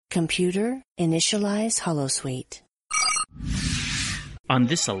Computer, initialize holosuite. On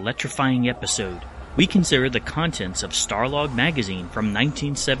this electrifying episode, we consider the contents of Starlog magazine from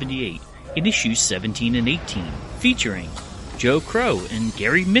 1978 in issues 17 and 18, featuring Joe Crow and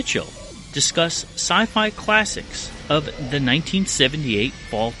Gary Mitchell, discuss sci-fi classics of the 1978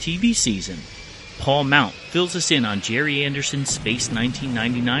 fall TV season. Paul Mount fills us in on Jerry Anderson's Space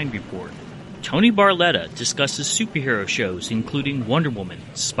 1999 report. Tony Barletta discusses superhero shows including Wonder Woman,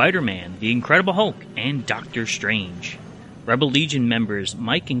 Spider-Man, The Incredible Hulk, and Doctor Strange. Rebel Legion members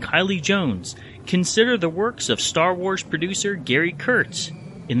Mike and Kylie Jones consider the works of Star Wars producer Gary Kurtz.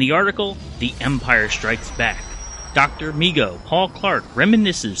 In the article, The Empire Strikes Back, Dr. Mego Paul Clark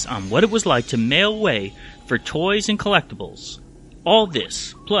reminisces on what it was like to mail away for toys and collectibles. All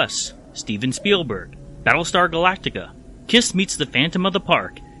this, plus Steven Spielberg, Battlestar Galactica, Kiss Meets the Phantom of the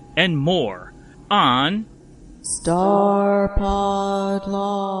Park, and more on Starpod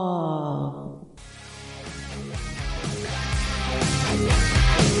Law.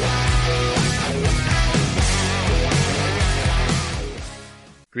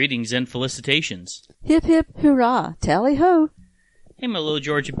 Greetings and felicitations. Hip hip hurrah, tally ho. Hey, my little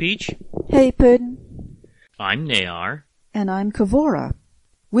Georgia Peach. Hey, Puddin'. I'm Nayar. And I'm Kavora.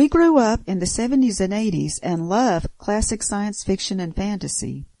 We grew up in the 70s and 80s and love classic science fiction and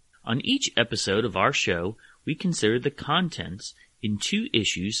fantasy. On each episode of our show, we consider the contents in 2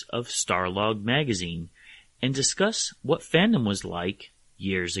 issues of Starlog magazine and discuss what fandom was like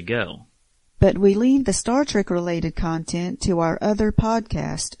years ago. But we leave the Star Trek-related content to our other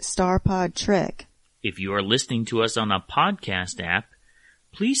podcast, Starpod Trek. If you are listening to us on a podcast app,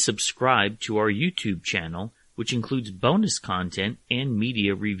 please subscribe to our YouTube channel, which includes bonus content and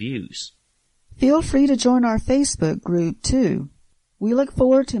media reviews. Feel free to join our Facebook group, too. We look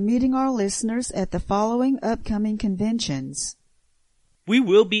forward to meeting our listeners at the following upcoming conventions. We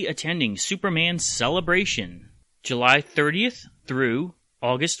will be attending Superman Celebration, July 30th through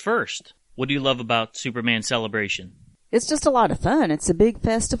August 1st. What do you love about Superman Celebration? It's just a lot of fun. It's a big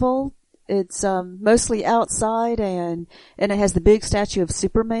festival. It's mostly outside, and it has the big statue of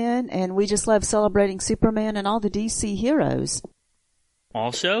Superman, and we just love celebrating Superman and all the DC heroes.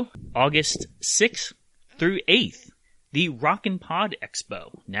 Also, August 6th through 8th, the Rockin' Pod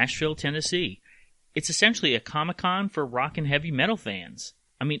Expo, Nashville, Tennessee. It's essentially a Comic-Con for rock and heavy metal fans.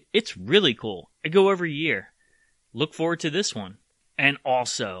 I mean, it's really cool. I go every year. Look forward to this one. And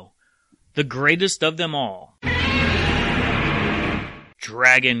also, the greatest of them all,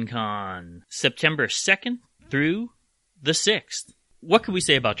 Dragon Con, September 2nd through the 6th. What can we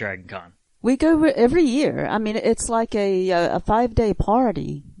say about Dragon Con? We go every year. I mean, it's like a 5-day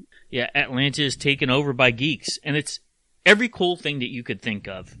party. Yeah, Atlanta is taken over by geeks, and it's every cool thing that you could think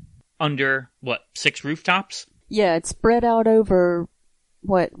of. Under, 6 rooftops? Yeah, it's spread out over,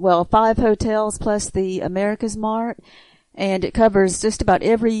 5 hotels plus the America's Mart. And it covers just about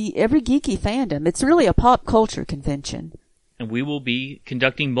every geeky fandom. It's really a pop culture convention. And we will be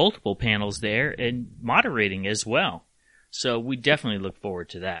conducting multiple panels there and moderating as well. So we definitely look forward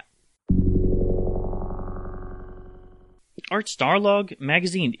to that. Art Starlog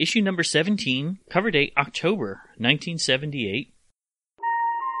magazine, issue number 17, cover date October 1978.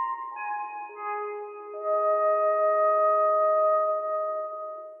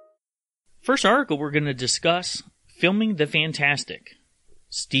 First article we're going to discuss, Filming the Fantastic,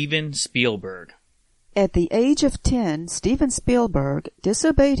 Steven Spielberg. At the age of 10, Steven Spielberg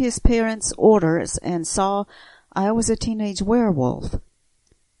disobeyed his parents' orders and saw I Was a Teenage Werewolf.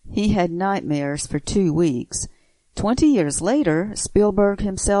 He had nightmares for 2 weeks. 20 years later, Spielberg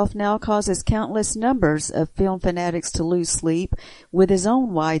himself now causes countless numbers of film fanatics to lose sleep with his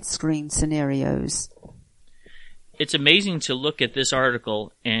own widescreen scenarios. It's amazing to look at this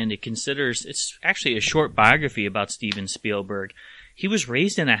article, and it's actually a short biography about Steven Spielberg. He was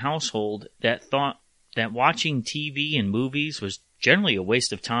raised in a household that thought that watching TV and movies was generally a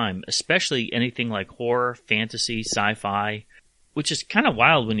waste of time, especially anything like horror, fantasy, sci-fi, which is kind of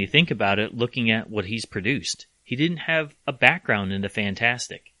wild when you think about it, looking at what he's produced. He didn't have a background in the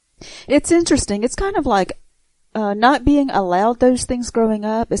fantastic. It's interesting. It's kind of like not being allowed those things growing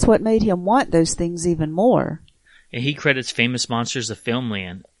up is what made him want those things even more. And he credits Famous Monsters of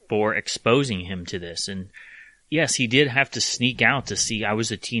Filmland for exposing him to this. And yes, he did have to sneak out to see I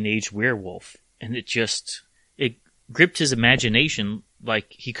Was a Teenage Werewolf. And it gripped his imagination like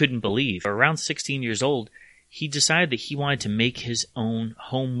he couldn't believe. Around 16 years old, he decided that he wanted to make his own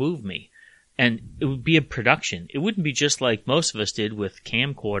home movie. And it would be a production. It wouldn't be just like most of us did with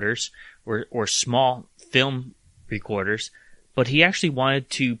camcorders or small film recorders. But he actually wanted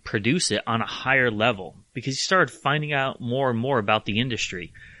to produce it on a higher level because he started finding out more and more about the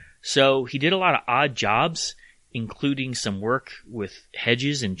industry. So he did a lot of odd jobs, including some work with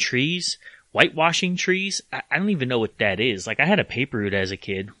hedges and trees, whitewashing trees. I don't even know what that is. Like, I had a paper route as a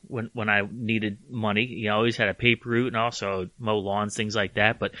kid when I needed money. You know, I always had a paper route and also mow lawns, things like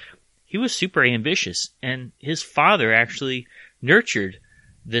that. But he was super ambitious, and his father actually nurtured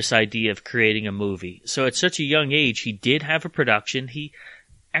this idea of creating a movie. So at such a young age, he did have a production. He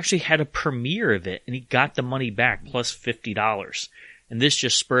actually had a premiere of it, and he got the money back plus $50. And this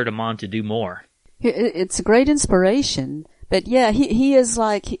just spurred him on to do more. It's a great inspiration. But yeah, he is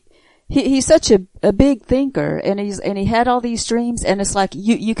like, he's such a big thinker, and he had all these dreams, and it's like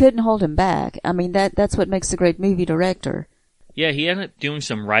you couldn't hold him back. I mean, that's what makes a great movie director. Yeah, he ended up doing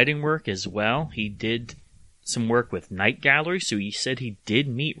some writing work as well. He did some work with Night Gallery, so he said he did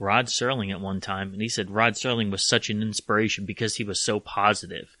meet Rod Serling at one time, and he said Rod Serling was such an inspiration because he was so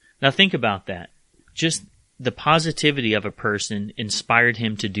positive. Now think about that. Just the positivity of a person inspired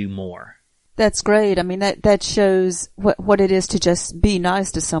him to do more. That's great. I mean, that shows what it is to just be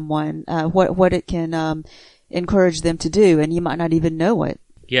nice to someone, what it can encourage them to do, and you might not even know it.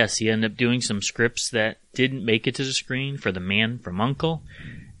 Yes, he ended up doing some scripts that didn't make it to the screen for The Man from U.N.C.L.E.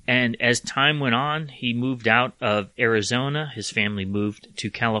 And as time went on, he moved out of Arizona. His family moved to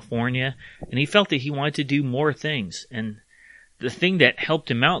California, and he felt that he wanted to do more things. And the thing that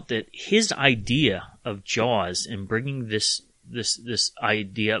helped him out, that his idea of Jaws and bringing this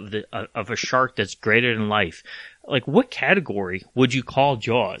idea of a shark that's greater than life, like, what category would you call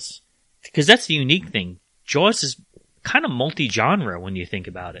Jaws? Because that's the unique thing. Jaws is kind of multi-genre when you think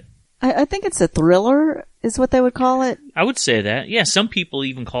about it. I think it's a thriller, is what they would call it. I would say that. Yeah, some people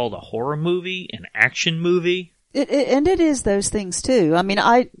even call it a horror movie, an action movie. And it is those things too. I mean,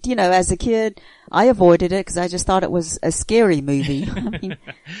 as a kid, I avoided it because I just thought it was a scary movie. I mean,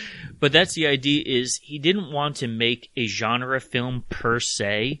 but that's the idea, is he didn't want to make a genre film per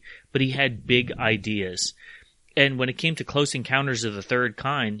se, but he had big ideas. And when it came to Close Encounters of the Third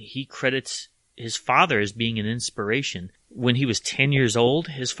Kind, he credits his father as being an inspiration. When he was 10 years old,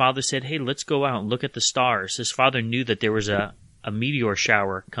 his father said, "Hey, let's go out and look at the stars." His father knew that there was a meteor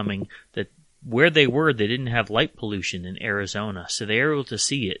shower coming, that where they were, they didn't have light pollution in Arizona, so they were able to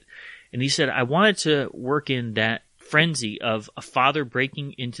see it. And he said, I wanted to work in that frenzy of a father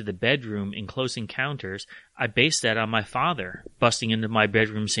breaking into the bedroom in Close Encounters. I based that on my father busting into my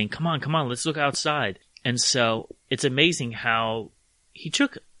bedroom saying, come on, let's look outside. And so it's amazing how he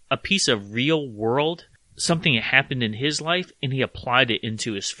took a piece of real world, something that happened in his life, and he applied it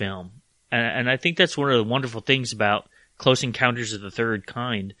into his film. And I think that's one of the wonderful things about Close Encounters of the Third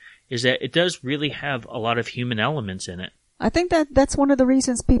Kind, is that it does really have a lot of human elements in it. I think that's one of the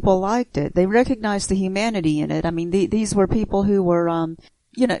reasons people liked it. They recognized the humanity in it. I mean, these were people who were,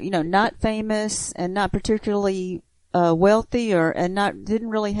 not famous and not particularly wealthy, and didn't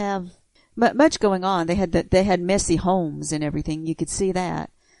really have much going on. They had messy homes and everything. You could see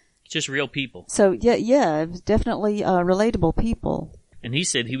that. Just real people. So yeah, definitely relatable people. And he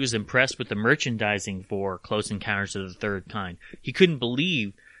said he was impressed with the merchandising for Close Encounters of the Third Kind. He couldn't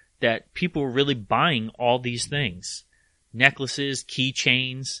believe that people were really buying all these things. Necklaces,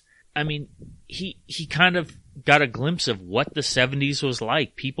 keychains. I mean, he kind of got a glimpse of what the 70s was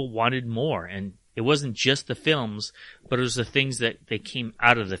like. People wanted more, and it wasn't just the films, but it was the things that they came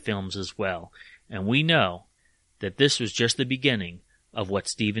out of the films as well. And we know that this was just the beginning of what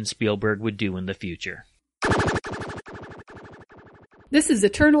Steven Spielberg would do in the future. This is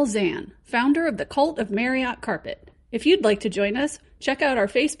Eternal Zan, founder of the Cult of Marriott Carpet. If you'd like to join us, check out our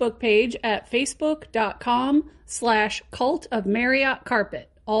Facebook page at facebook.com/Cult of Marriott Carpet,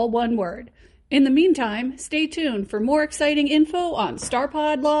 all one word. In the meantime, stay tuned for more exciting info on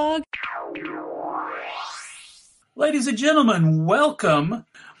Starpod Log. Ladies and gentlemen, welcome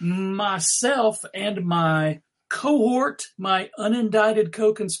myself and my cohort, my unindicted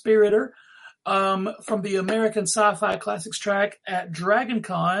co-conspirator from the American Sci-Fi Classics track at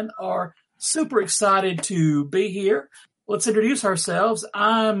DragonCon are super excited to be here. Let's introduce ourselves.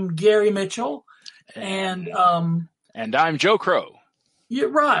 I'm Gary Mitchell, and I'm Joe Crow. You're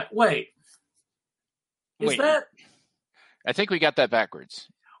right. Wait. That? I think we got that backwards.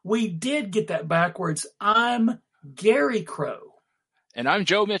 We did get that backwards. I'm Gary Crow. And I'm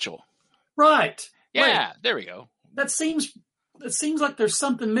Joe Mitchell. Right. Yeah, Wait. There we go. It seems like there's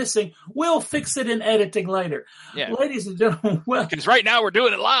something missing. We'll fix it in editing later. Yeah. Ladies and gentlemen, because right now we're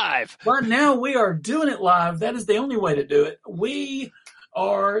doing it live. Right now we are doing it live. That is the only way to do it. We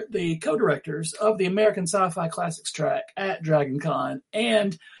are the co-directors of the American Sci-Fi Classics track at DragonCon.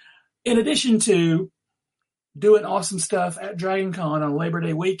 And in addition to doing awesome stuff at DragonCon on Labor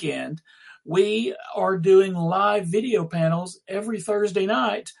Day weekend, we are doing live video panels every Thursday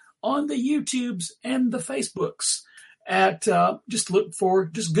night on the YouTubes and the Facebooks at just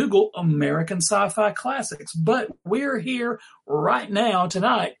Google American Sci-Fi Classics. But we're here right now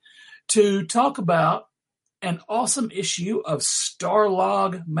tonight to talk about an awesome issue of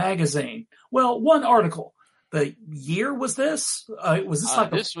Starlog magazine. Well, one article. The year was this? Was this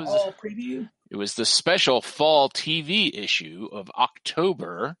like a fall preview? It was the special fall TV issue of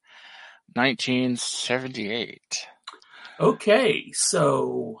October 1978. Okay,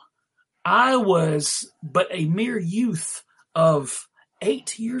 so I was but a mere youth of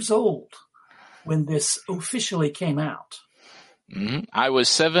 8 years old when this officially came out. Mm-hmm. I was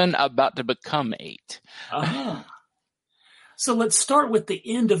 7, about to become 8. Uh-huh. So let's start with the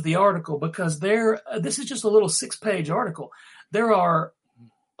end of the article, because this is just a little 6-page article. There are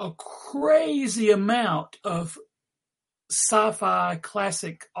a crazy amount of sci-fi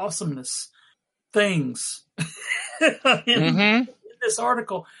classic awesomeness things in this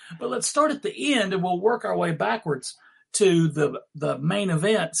article. But let's start at the end and we'll work our way backwards to the main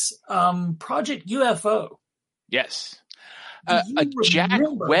events. Project UFO. Yes. Jack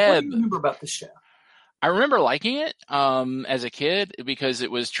Webb. What do you remember about the show? I remember liking it as a kid because it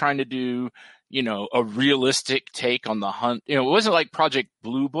was trying to do, a realistic take on the hunt. It wasn't like Project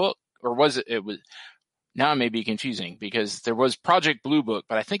Blue Book, or was it? It was. Now it may be confusing because there was Project Blue Book,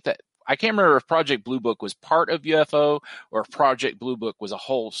 but I think that I can't remember if Project Blue Book was part of UFO or if Project Blue Book was a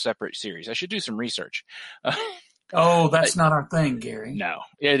whole separate series. I should do some research. Oh, that's not our thing, Gary. No,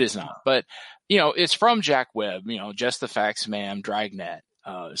 it is not. But, it's from Jack Webb, Just the Facts, Ma'am, Dragnet.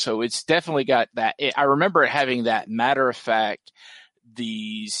 So it's definitely got that. I remember it having that matter of fact,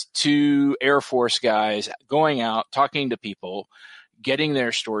 these 2 Air Force guys going out, talking to people, getting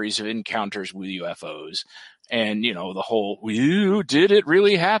their stories of encounters with UFOs, and, the whole, did it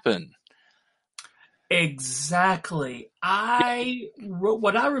really happen? Exactly.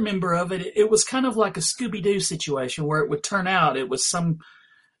 What I remember of it, it was kind of like a Scooby-Doo situation where it would turn out it was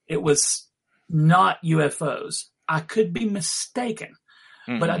not UFOs. I could be mistaken.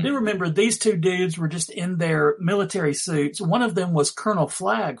 But I do remember these 2 dudes were just in their military suits. One of them was Colonel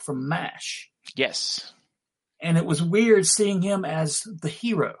Flagg from MASH. Yes. And it was weird seeing him as the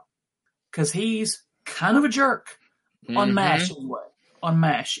hero because he's kind of a jerk on MASH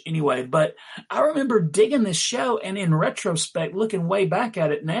anyway. But I remember digging this show, and in retrospect, looking way back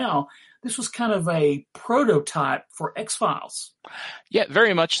at it now, this was kind of a prototype for X-Files. Yeah,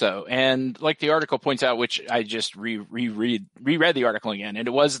 very much so. And like the article points out, which I just reread the article again, and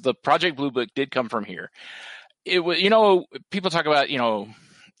it was the Project Blue Book did come from here. It was, people talk about,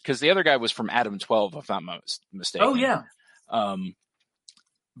 because the other guy was from Adam 12, if I'm not mistaken. Oh, yeah.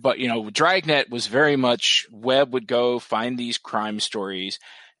 But, Dragnet was very much, Webb would go find these crime stories,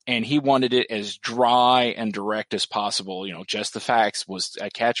 and he wanted it as dry and direct as possible. Just the facts was a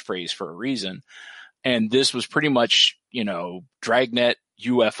catchphrase for a reason. And this was pretty much, Dragnet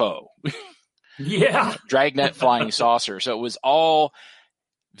UFO. Yeah. Dragnet flying saucer. So it was all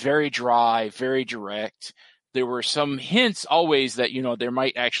very dry, very direct. There were some hints always that, there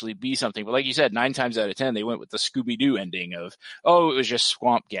might actually be something. But like you said, 9 times out of 10, they went with the Scooby-Doo ending of, it was just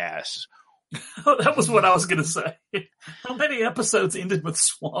swamp gas. Oh, that was what I was going to say. How many episodes ended with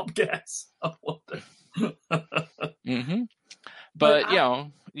swamp gas? I wonder. But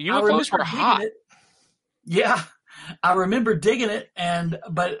UFOs were hot. Yeah, I remember digging it,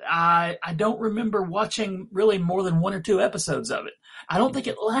 but I don't remember watching really more than 1 or 2 episodes of it. I don't think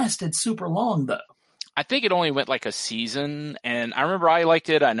it lasted super long, though. I think it only went like a season, and I remember I liked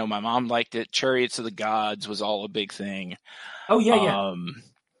it. I know my mom liked it. Chariots of the Gods was all a big thing. Oh, yeah.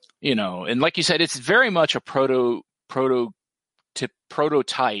 And like you said, it's very much a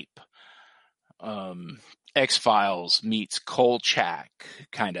prototype X-Files meets Kolchak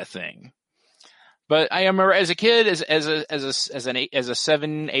kind of thing. But I remember as a kid, as a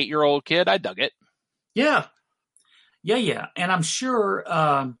 7-8-year-old kid, I dug it. Yeah, and I'm sure.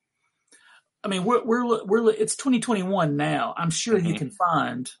 We're it's 2021 now. I'm sure you can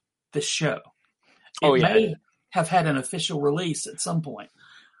find this show. It may have had an official release at some point,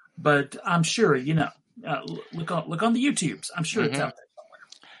 but I'm sure look on the YouTubes. I'm sure it's out there somewhere.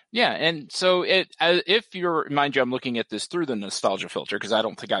 Yeah, and so mind you, I'm looking at this through the nostalgia filter because I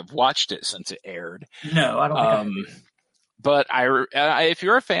don't think I've watched it since it aired. No, I don't think I have. But if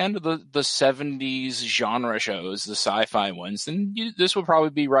you're a fan of the 70s genre shows, the sci-fi ones, then this would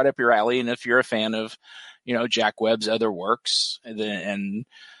probably be right up your alley. And if you're a fan of, Jack Webb's other works, then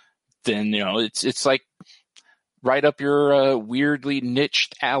it's like right up your weirdly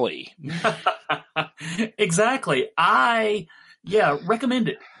niched alley. Exactly. Recommend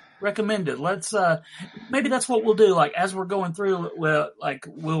it. Recommended. Let's maybe that's what we'll do. Like as we're going through,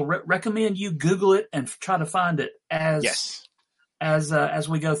 we'll recommend you Google it and try to find it as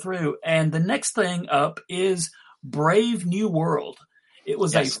we go through. And the next thing up is Brave New World. It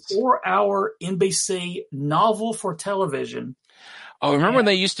was a 4-hour NBC novel for television. Oh, remember when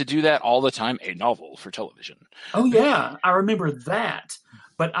they used to do that all the time? A novel for television. Oh yeah, I remember that.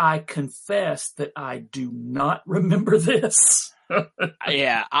 But I confess that I do not remember this.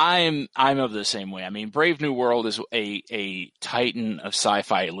 Yeah, I'm of the same way. I mean, Brave New World is a titan of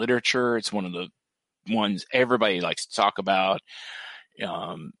sci-fi literature. It's one of the ones everybody likes to talk about.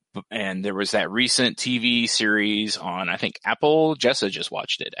 And there was that recent TV series on, I think, Apple. Jessa just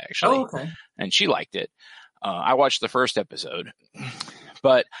watched it, actually. Oh, okay. And she liked it. I watched the first episode.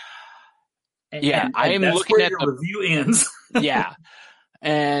 But, I am looking at the review ends. Yeah.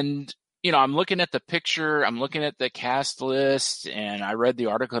 And, I'm looking at the picture, I'm looking at the cast list, and I read the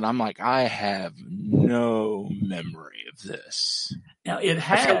article, and I'm like, I have no memory of this. Now, it I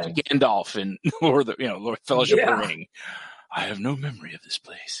felt has like Gandalf in Lord Fellowship of the Ring. I have no memory of this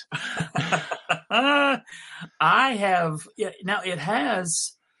place. I have. Yeah, now, it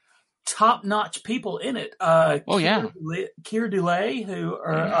has top-notch people in it. Keir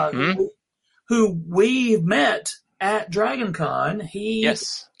Dullea, who we've met at DragonCon. He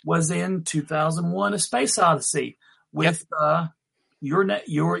was in 2001: A Space Odyssey with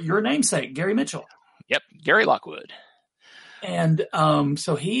your namesake, Gary Mitchell. Yep, Gary Lockwood. And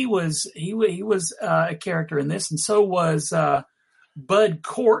so he was a character in this, and so was Bud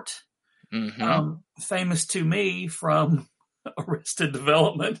Cort, famous to me from Arrested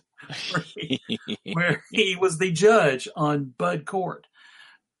Development, where he was the judge on Bud Cort.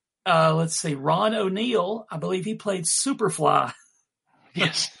 Let's see, Ron O'Neal, I believe he played Superfly.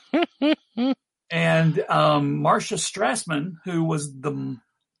 Yes. And Marcia Strassman, who was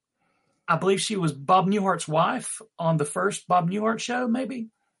I believe she was Bob Newhart's wife on the first Bob Newhart show, maybe?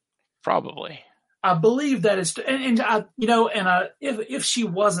 Probably. I believe that is, if she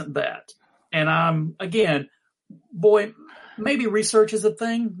wasn't that, and I'm, again, boy, maybe research is a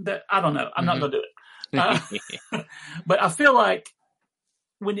thing that, I don't know. I'm not going to do it. But I feel like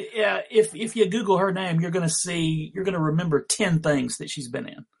if you Google her name, you're going to remember 10 things that she's been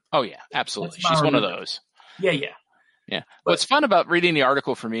in. Oh yeah, absolutely. She's one of those. Yeah. Yeah. What's fun about reading the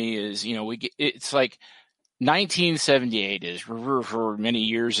article for me is, it's like 1978 is for many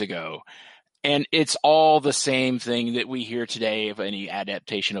years ago. And it's all the same thing that we hear today of any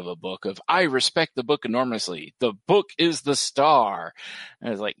adaptation of a book of, I respect the book enormously. The book is the star.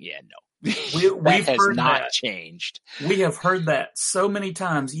 And it's like, yeah, no, that has not changed. We have heard that so many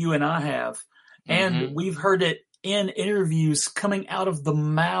times, you and I have, and we've heard it in interviews coming out of the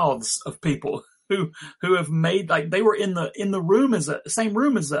mouths of people who have made, like, they were in the same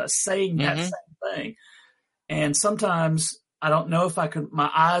room as us saying that same thing. And sometimes I don't know if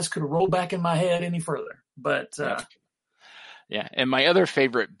my eyes could roll back in my head any further, but, yeah. And my other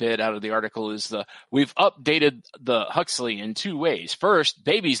favorite bit out of the article is we've updated the Huxley in 2 ways. First,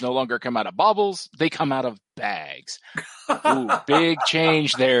 babies no longer come out of baubles. They come out of bags. Ooh, big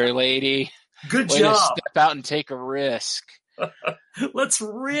change there, lady. Good Way job. to step out and take a risk. Let's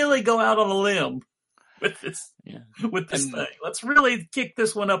really go out on a limb with this thing. Let's really kick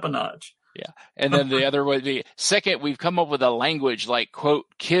this one up a notch. Yeah. And then the other would be, second, we've come up with a language like, quote,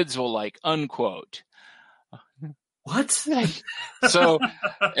 kids will like, unquote. What? So,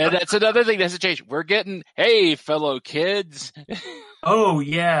 and that's another thing that's a change. We're getting, hey, fellow kids. Oh,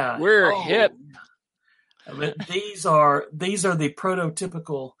 yeah. We're hip. These are the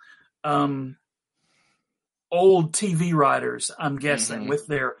prototypical old TV writers, I'm guessing, with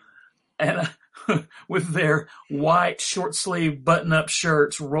their white short sleeve button up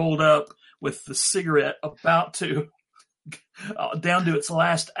shirts rolled up with the cigarette about to down to its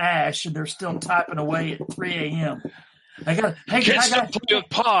last ash, and they're still typing away at 3 a.m. I got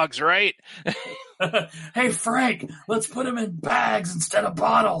Pogs, right? Hey, Frank, let's put them in bags instead of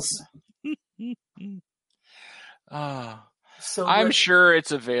bottles. So I'm sure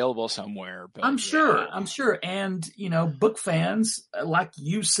it's available somewhere. But I'm sure. And, book fans, like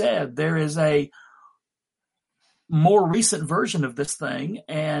you said, there is a more recent version of this thing,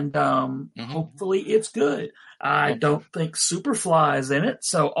 and hopefully it's good. I don't think Superfly is in it,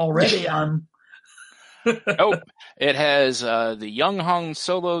 so already I'm... Nope. It has the Young Han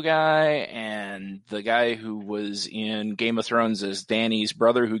Solo guy and the guy who was in Game of Thrones as Dany's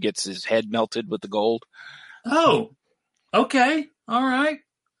brother who gets his head melted with the gold. Oh, okay. All right.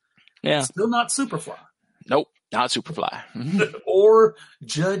 Yeah. Still not Superfly. Nope, not Superfly. Or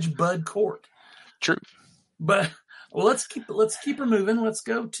Judge Bud Cort. True. But Well, let's keep her moving. Let's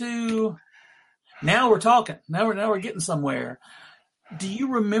go to, now we're talking. Now we're getting somewhere. Do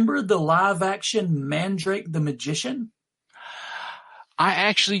you remember the live action Mandrake the Magician? I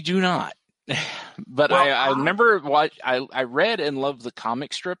actually do not. But Well, I remember what I read and loved the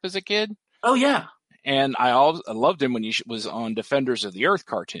comic strip as a kid. Oh yeah. And I loved him when he was on Defenders of the Earth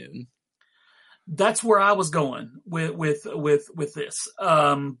cartoon. That's where I was going with this.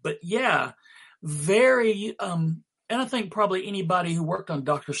 But yeah, very, and I think probably anybody who worked on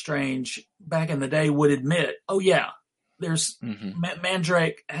Doctor Strange back in the day would admit, oh yeah, there's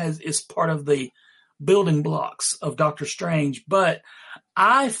Mandrake is part of the building blocks of Doctor Strange. But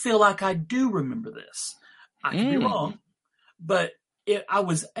I feel like I do remember this. I could be wrong, but I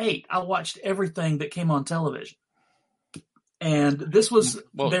was 8. I watched everything that came on television, and this was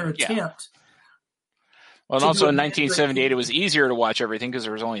their attempt. Yeah. Well, and also in 1978, it was easier to watch everything because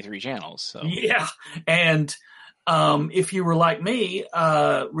there was only 3 channels. So. Yeah, and if you were like me,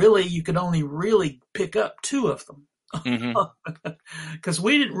 really, you could only really pick up 2 of them. Because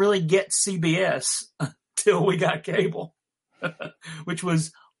we didn't really get CBS until we got cable, which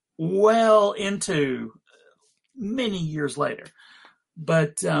was well into many years later.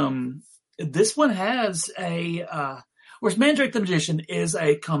 But this one has whereas Mandrake the Magician is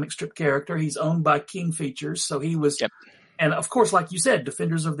a comic strip character. He's owned by King Features, so he was, and of course, like you said,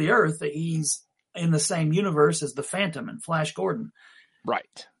 Defenders of the Earth, he's in the same universe as the Phantom and Flash Gordon.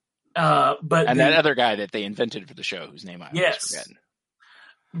 Right. But that other guy that they invented for the show, whose name I always forget.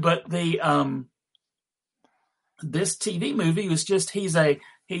 But this TV movie was just he's a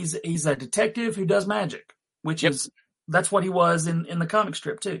detective who does magic, which that's what he was in the comic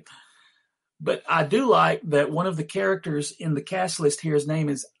strip too. But I do like that one of the characters in the cast list here, his name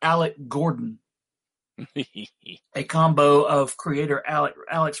is Alec Gordon, a combo of creator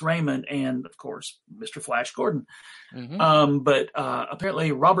Alex Raymond and, of course, Mr. Flash Gordon. But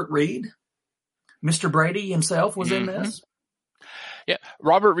apparently Robert Reed, Mr. Brady himself, was in this. Yeah,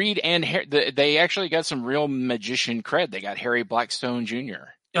 Robert Reed and they actually got some real magician cred. They got Harry Blackstone Jr.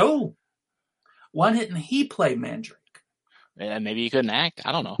 Oh, why didn't he play Mandrake? Maybe he couldn't act.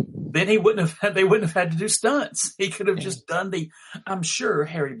 I don't know. Then they wouldn't have had to do stunts. He could have just done I'm sure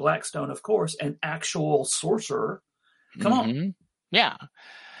Harry Blackstone, of course, an actual sorcerer. Come on. Yeah.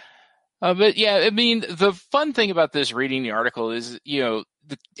 But yeah, I mean, the fun thing about this reading the article is,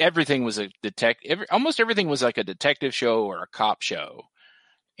 everything was almost everything was like a detective show or a cop show.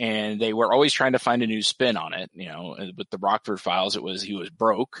 And they were always trying to find a new spin on it. With the Rockford Files, he was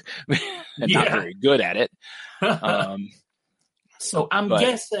broke and not very good at it. So I'm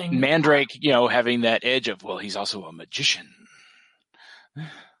guessing Mandrake, having that edge of, he's also a magician.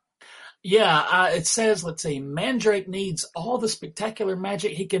 Yeah, it says, let's see, Mandrake needs all the spectacular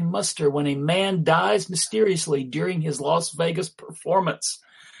magic he can muster when a man dies mysteriously during his Las Vegas performance.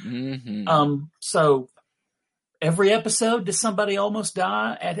 So every episode, does somebody almost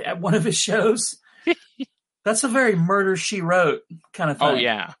die at one of his shows? That's a very Murder, She Wrote kind of thing. Oh,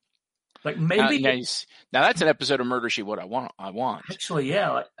 yeah. Like maybe now that's an episode of Murder, She Wrote I want. Actually, yeah.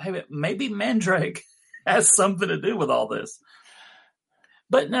 Like, hey, maybe Mandrake has something to do with all this.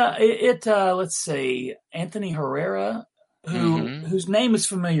 But no, let's see, Anthony Herrera, whose name is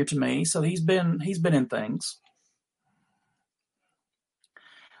familiar to me, so he's been in things.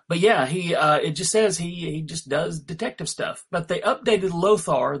 But yeah, it just says he just does detective stuff. But they updated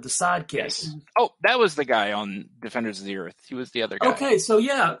Lothar, the sidekick. Yes. Oh, that was the guy on Defenders of the Earth. He was the other guy. Okay, so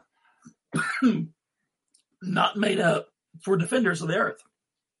yeah, not made up for Defenders of the Earth.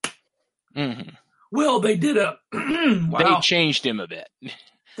 Well, they did They changed him a bit.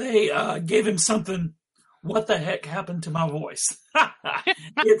 They gave him something. What the heck happened to my voice?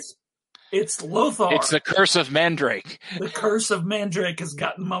 It's Lothar. It's the curse of Mandrake. The curse of Mandrake has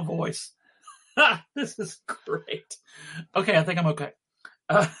gotten my voice. This is great. Okay, I think I'm okay.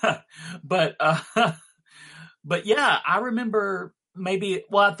 But yeah, I remember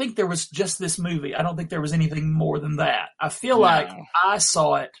I think there was just this movie. I don't think there was anything more than that. I feel like I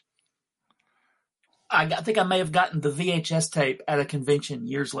saw it. I think I may have gotten the VHS tape at a convention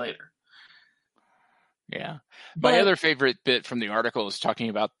years later. Yeah. My other favorite bit from the article is talking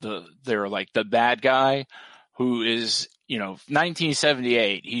about the bad guy who is,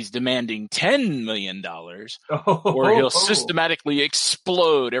 1978. He's demanding $10 million or he'll systematically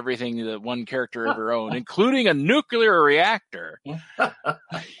explode everything that one character ever owned, including a nuclear reactor.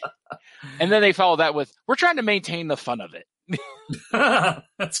 And then they follow that with, we're trying to maintain the fun of it.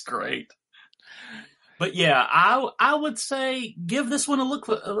 That's great. But yeah, I would say give this one a look.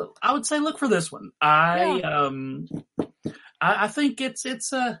 I would say look for this one. I think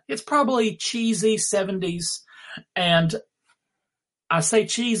it's probably cheesy 70s. And I say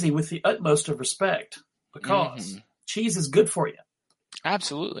cheesy with the utmost of respect because cheese is good for you.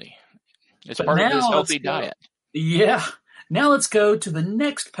 Absolutely. It's But part of his now healthy let's go- diet. Yeah. Now let's go to the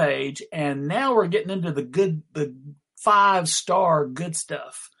next page, and now we're getting into the 5-star good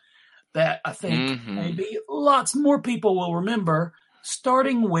stuff that I think maybe lots more people will remember,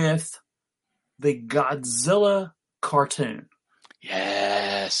 starting with the Godzilla cartoon.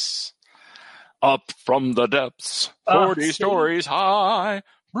 Yes. Up from the depths, 40 stories high,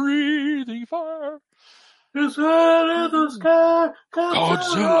 breathing fire. It's right in the sky,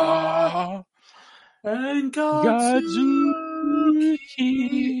 Godzilla. and Godzuki.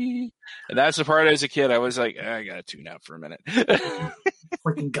 And that's the part as a kid I was like, I gotta tune out for a minute.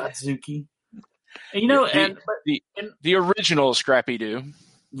 freaking Godzuki. And, you know, the original Scrappy Doo.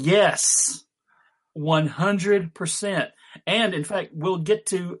 Yes, 100%. And in fact, we'll get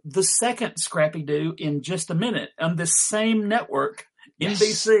to the second Scrappy Doo in just a minute on this same network,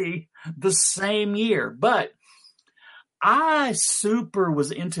 NBC, the same year. But I super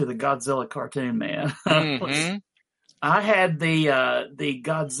was into the Godzilla cartoon, man. I had the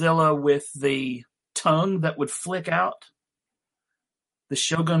Godzilla with the tongue that would flick out, the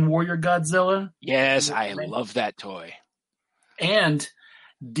Shogun Warrior Godzilla. Yes, I love that toy. And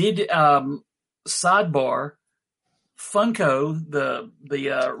did sidebar, Funko, the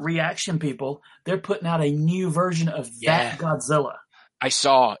reaction people, they're putting out a new version of that Godzilla. I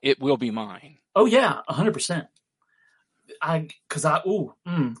saw It Will Be Mine. Oh yeah, 100%. Because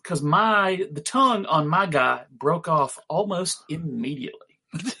the tongue on my guy broke off almost immediately.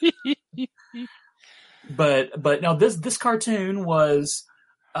 but no, this cartoon was,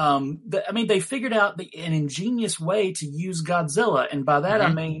 they figured out an ingenious way to use Godzilla, and by that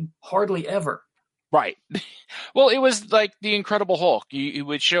I mean hardly ever. Right. Well, it was like the Incredible Hulk. You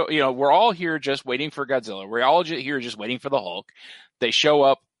would show, we're all here just waiting for Godzilla. We're all here just waiting for the Hulk. They show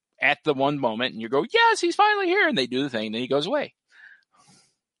up at the one moment, and you go, yes, he's finally here. And they do the thing, and then he goes away.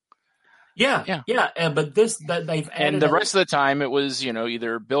 Yeah. But they've added. And the rest of the time, it was,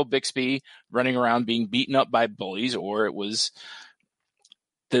 either Bill Bixby running around being beaten up by bullies, or it was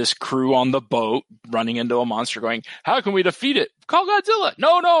this crew on the boat running into a monster going, how can we defeat it? Call Godzilla.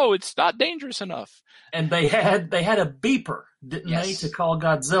 No, it's not dangerous enough. And they had a beeper, didn't they, to call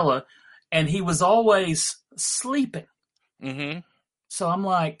Godzilla, and he was always sleeping. So I'm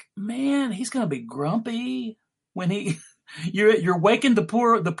like, man, he's going to be grumpy when you're waking the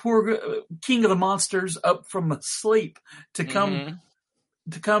poor king of the monsters up from sleep to come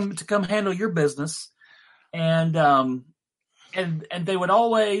handle your business. And they would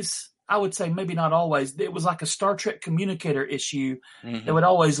always, I would say maybe not always, it was like a Star Trek communicator issue. They would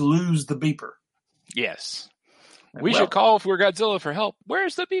always lose the beeper. Yes. We should call if we're Godzilla for help.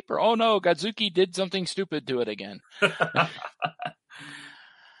 Where's the beeper? Oh no, Godzuki did something stupid to it again.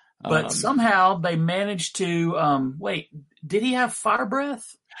 But somehow they managed to, did he have fire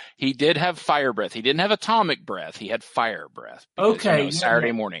breath? He did have fire breath. He didn't have atomic breath. He had fire breath. Because,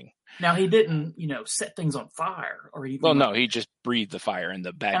 Saturday morning. Now he didn't, set things on fire or anything. Well, no, he just breathed the fire, and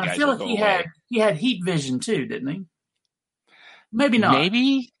the bad guys. I feel like he had heat vision too, didn't he? Maybe not.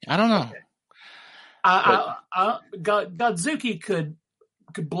 Maybe, I don't know. Godzuki could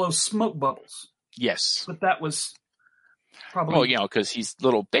blow smoke bubbles. Yes, but that was probably because he's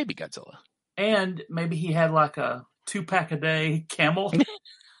little baby Godzilla, and maybe he had like a 2-pack a day camel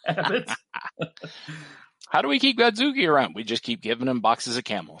habit. How do we keep Godzuki around? We just keep giving him boxes of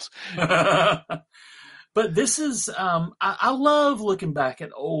camels. But this is, I love looking back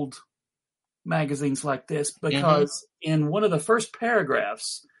at old magazines like this because in one of the first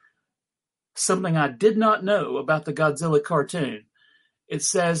paragraphs, something I did not know about the Godzilla cartoon, it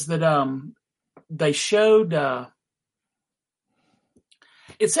says that they showed,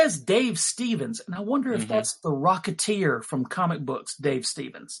 it says Dave Stevens, and I wonder if that's the Rocketeer from comic books, Dave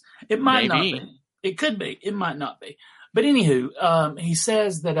Stevens. It might not be. It could be. It might not be. But anywho, he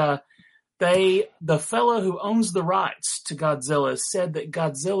says that the fellow who owns the rights to Godzilla said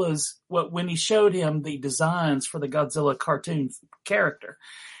that when he showed him the designs for the Godzilla cartoon character,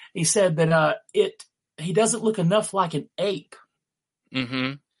 he said that he doesn't look enough like an ape.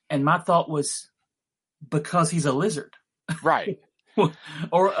 And my thought was, because he's a lizard. Right.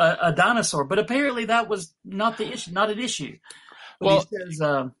 Or a dinosaur. But apparently that was not the issue, not an issue. Well, he says,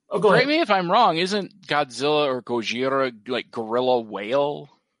 go correct ahead. me if I'm wrong. Isn't Godzilla or Gojira like gorilla whale?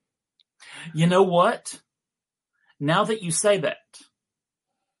 You know what? Now that you say that,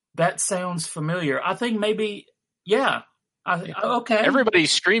 that sounds familiar. I think maybe, yeah. Okay.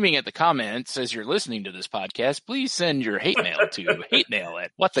 Everybody's screaming at the comments as you're listening to this podcast. Please send your hate mail to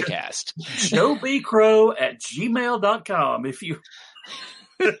hatemail@whatthecast. JoeBcrow@gmail.com. If you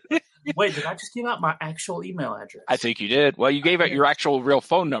wait, did I just give out my actual email address? I think you did. Well, you gave out your actual real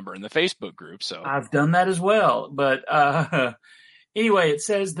phone number in the Facebook group, so I've done that as well. But anyway, it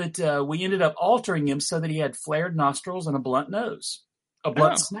says that we ended up altering him so that he had flared nostrils and a blunt nose, a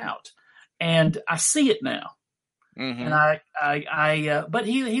blunt snout, and I see it now. Mm-hmm. And but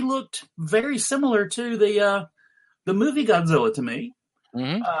he looked very similar to the movie Godzilla to me.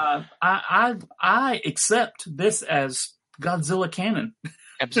 Mm-hmm. I accept this as Godzilla canon.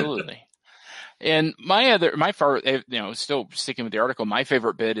 Absolutely. And my favorite, still sticking with the article, my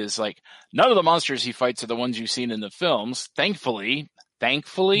favorite bit is like none of the monsters he fights are the ones you've seen in the films. Thankfully,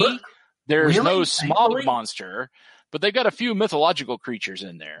 there's no smog monster, but they've got a few mythological creatures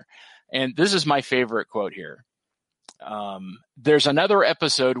in there. And this is my favorite quote here. There's another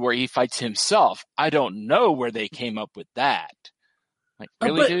episode where he fights himself. I don't know where they came up with that. Like,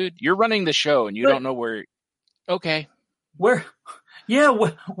 really, dude? You're running the show and you don't know where. Okay. Where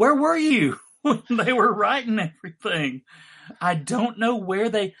were you when they were writing everything? I don't know where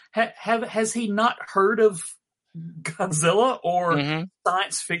they has he not heard of Godzilla or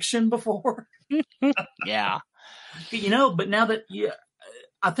science fiction before? Yeah. But now that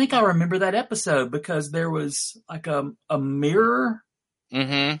I think I remember that episode because there was like a mirror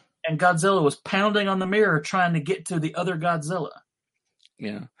and Godzilla was pounding on the mirror trying to get to the other Godzilla.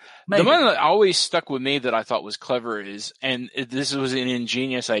 Yeah. Maybe. The one that always stuck with me that I thought was clever is, and this was an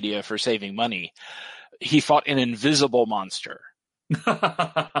ingenious idea for saving money, he fought an invisible monster.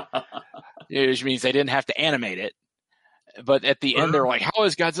 Which means they didn't have to animate it. But at the end, they're like, how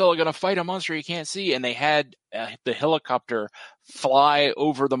is Godzilla going to fight a monster he can't see? And they had the helicopter fly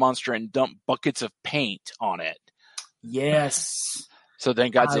over the monster and dump buckets of paint on it. Yes. So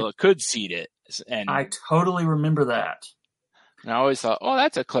then Godzilla could see it. And I totally remember that. And I always thought, oh,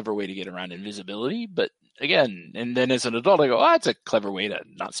 that's a clever way to get around invisibility. But again, and then as an adult, I go, oh, that's a clever way to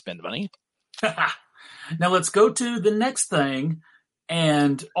not spend money. Now let's go to the next thing.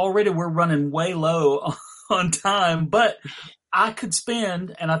 And already we're running way low on time, but I could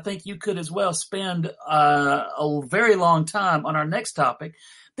spend, and I think you could as well, spend a very long time on our next topic,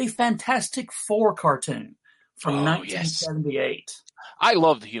 the Fantastic Four cartoon from 1978. Yes. I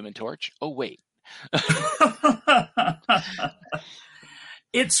love the Human Torch. Oh, wait.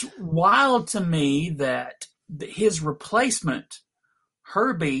 It's wild to me that his replacement,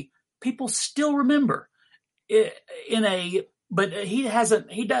 Herbie, people still remember but he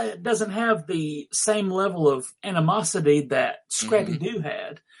doesn't have the same level of animosity that Scrappy Doo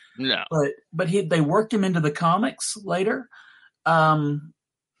had. No. But they worked him into the comics later. He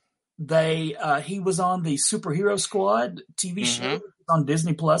was on the Superhero Squad TV show on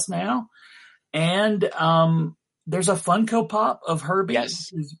Disney Plus now. And there's a Funko Pop of Herbie. Yes.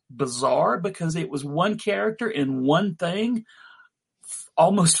 Which is bizarre because it was one character in one thing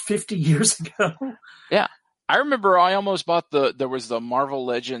almost 50 years ago. Yeah. I remember I almost bought there was the Marvel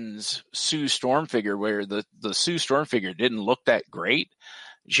Legends Sue Storm figure where the Sue Storm figure didn't look that great.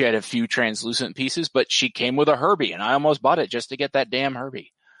 She had a few translucent pieces, but she came with a Herbie, and I almost bought it just to get that damn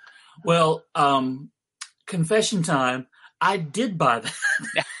Herbie. Well, confession time, I did buy that.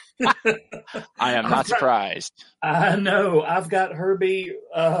 I am not surprised. I know. I've got Herbie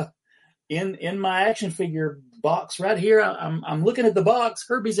in my action figure box right here. I'm looking at the box.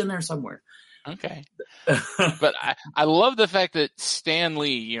 Herbie's in there somewhere. Okay. But I love the fact that Stan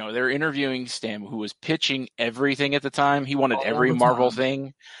Lee, they're interviewing Stan, who was pitching everything at the time. He wanted every Marvel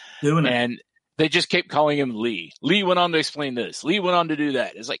thing. Doing it. And they just kept calling him Lee. Lee went on to explain this. Lee went on to do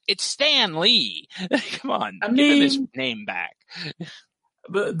that. It's like, it's Stan Lee. Come on. Give him his name back.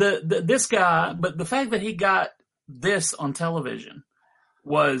 But this guy, but the fact that he got this on television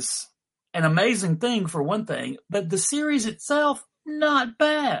was an amazing thing for one thing, but the series itself, not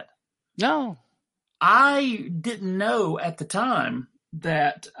bad. No. I didn't know at the time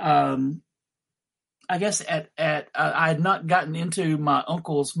that, I guess I had not gotten into my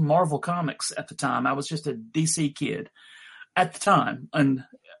uncle's Marvel comics at the time. I was just a DC kid at the time. And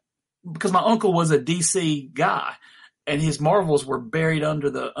because my uncle was a DC guy and his Marvels were buried under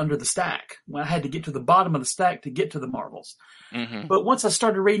the stack. I had to get to the bottom of the stack to get to the Marvels. Mm-hmm. But once I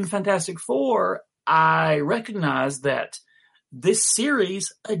started reading Fantastic Four, I recognized that this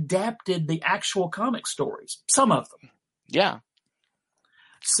series adapted the actual comic stories, some of them. Yeah.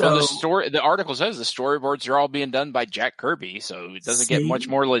 So the article says the storyboards are all being done by Jack Kirby, so it doesn't get much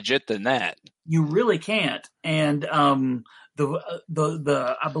more legit than that. You really can't. And I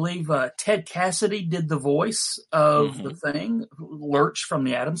believe Ted Cassidy did the voice of the Thing, Lurch from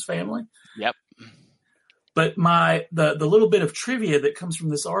the Addams Family. Yep. But the little bit of trivia that comes from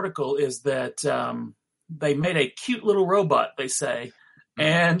this article is that they made a cute little robot, they say,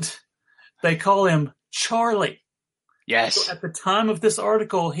 and they call him Charlie. Yes. So at the time of this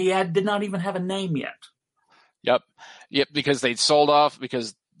article, he did not even have a name yet. Yep, because they'd sold off,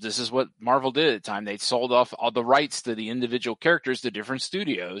 because this is what Marvel did at the time. They'd sold off all the rights to the individual characters to different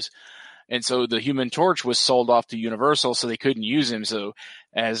studios. And so the Human Torch was sold off to Universal, so they couldn't use him. So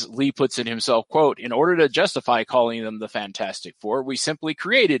as Lee puts it himself, quote, in order to justify calling them the Fantastic Four, we simply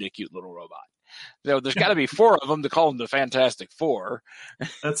created a cute little robot. So there's got to be 4 of them to call them the Fantastic Four.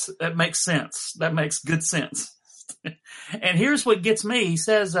 That makes sense. That makes good sense. And here's what gets me. He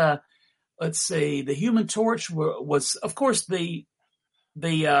says, let's see, the Human Torch was, of course, the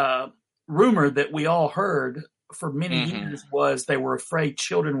rumor that we all heard for many years was they were afraid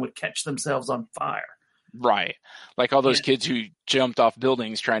children would catch themselves on fire. Right. Like all those kids who jumped off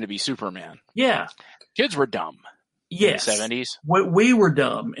buildings trying to be Superman. Yeah. Kids were dumb. Yes. In the 70s. We were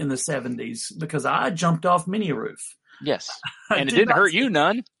dumb in the 70s because I jumped off many a roof. Yes. And it didn't hurt you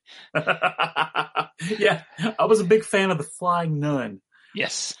none. Yeah. I was a big fan of the Flying Nun.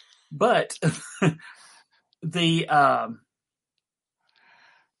 Yes. But the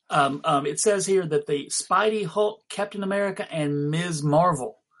it says here that the Spidey, Hulk, Captain America, and Ms.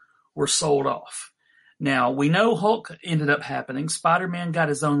 Marvel were sold off. Now, we know Hulk ended up happening. Spider-Man got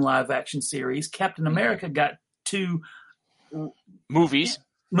his own live-action series. Captain America got 2 movies.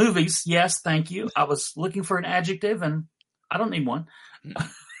 Movies, yes, thank you. I was looking for an adjective, and I don't need one.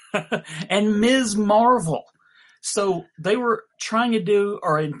 And Ms. Marvel. So they were trying to do,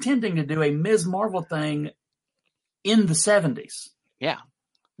 or intending to do, a Ms. Marvel thing in the 70s. Yeah.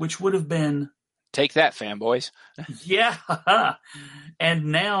 Which would have been... Take that, fanboys. Yeah. And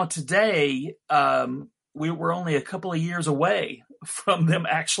now today, we're only a couple of years away from them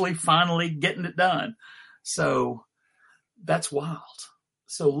actually finally getting it done. So that's wild.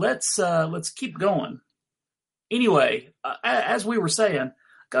 So let's keep going. Anyway, as we were saying,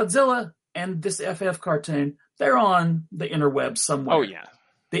 Godzilla and this FF cartoon, they're on the interwebs somewhere. Oh, yeah.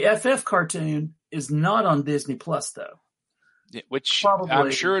 The FF cartoon is not on Disney Plus, though. Which Probably. I'm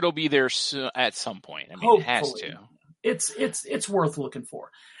sure it'll be there at some point. I mean, Hopefully. It has to. It's worth looking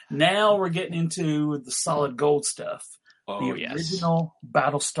for. Now we're getting into the solid gold stuff. Oh, the yes. original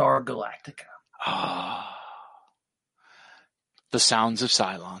Battlestar Galactica. Ah. The sounds of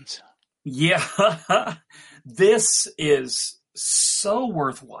Cylons. Yeah. This is so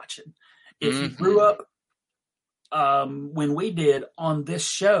worth watching. If you grew up when we did on this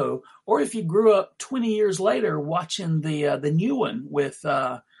show, or if you grew up 20 years later watching the new one with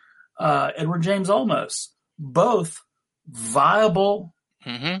Edward James Olmos, both viable,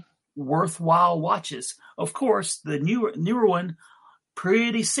 worthwhile watches. Of course, the newer one,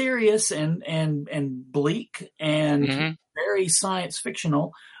 pretty serious and bleak and very science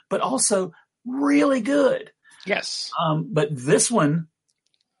fictional, but also really good. Yes. But this one,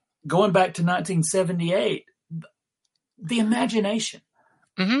 going back to 1978, the imagination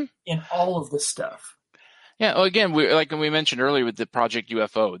in all of this stuff. Yeah. Well, again, like we mentioned earlier with the Project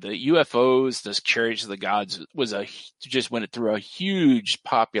UFO, the UFOs, the Chariots of the Gods just went through a huge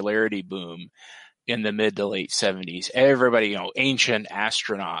popularity boom in the mid to late 70s. Everybody, ancient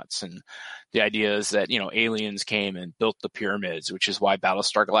astronauts, and the idea is that, aliens came and built the pyramids, which is why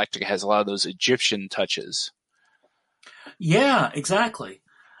Battlestar Galactica has a lot of those Egyptian touches. Yeah, exactly.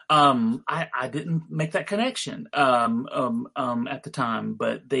 I didn't make that connection at the time,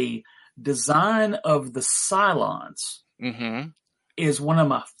 but the design of the Cylons is one of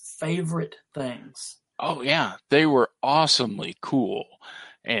my favorite things. Oh yeah, they were awesomely cool,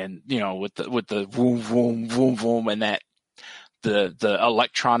 and with the vroom vroom vroom vroom and that the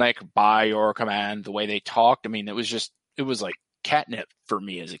electronic buy-or command, the way they talked. I mean, it was like catnip for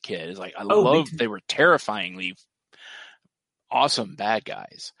me as a kid. It's like they were terrifyingly awesome bad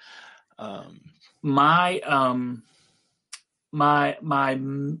guys. My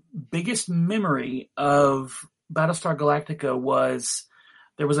biggest memory of Battlestar Galactica was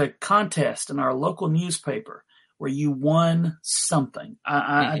there was a contest in our local newspaper where you won something.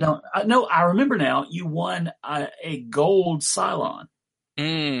 I remember now. You won a gold Cylon.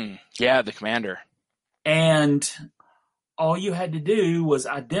 Yeah, the commander. And all you had to do was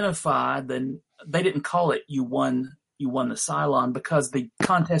identify they didn't call it you won the Cylon, because the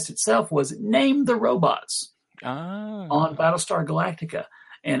contest itself was name the robots on Battlestar Galactica.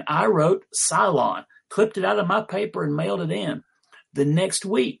 And I wrote Cylon, clipped it out of my paper and mailed it in. The next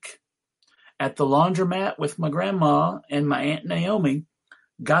week, at the laundromat with my grandma and my Aunt Naomi,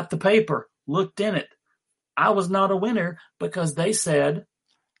 got the paper, looked in it. I was not a winner because they said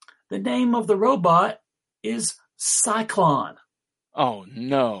the name of the robot is Cyclone. Oh,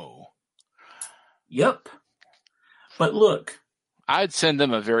 no. Yep. But look. I'd send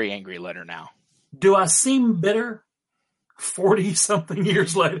them a very angry letter now. Do I seem bitter 40-something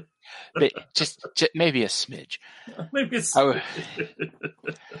years later? just maybe a smidge. Maybe a smidge.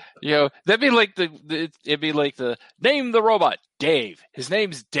 That'd be like it'd be like the name the robot Dave. His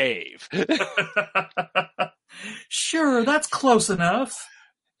name's Dave. Sure, that's close enough.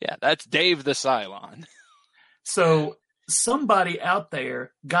 Yeah, that's Dave the Cylon. So somebody out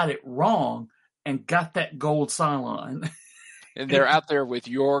there got it wrong and got that gold Cylon. And they're out there with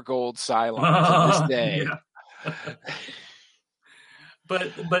your gold Cylon to this day. Yeah.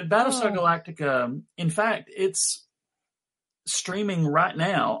 But Battlestar Galactica, in fact, it's streaming right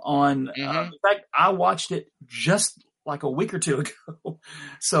now on. In fact, I watched it just like a week or two ago,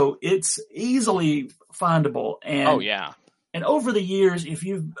 so it's easily findable. And and over the years, if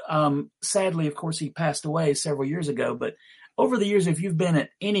you've sadly, of course, he passed away several years ago, but over the years, if you've been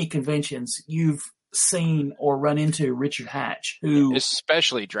at any conventions, you've seen or run into Richard Hatch, who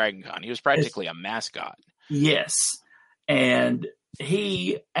especially Dragon Con, he was practically a mascot. Yes, and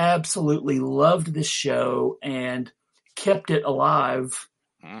he absolutely loved this show and kept it alive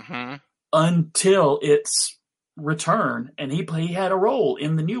until its return, and he had a role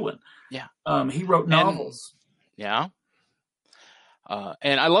in the new one. Yeah, he wrote novels. And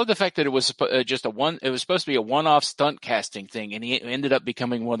I love the fact that it was just it was supposed to be a one-off stunt casting thing, and he ended up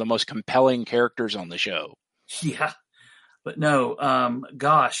becoming one of the most compelling characters on the show. Yeah, but no,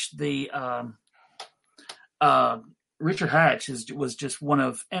 the Richard Hatch was just one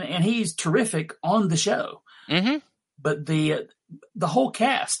of, and he's terrific on the show. Mm-hmm. But the whole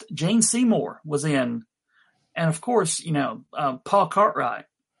cast, Jane Seymour was in, and of course, Paul Cartwright.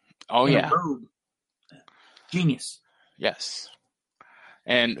 Oh yeah, genius. Yes,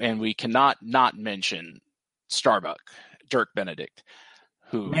 and we cannot not mention Starbuck, Dirk Benedict,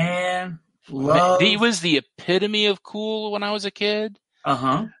 who he was the epitome of cool when I was a kid.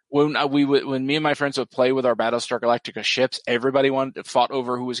 When me and my friends would play with our Battlestar Galactica ships, everybody fought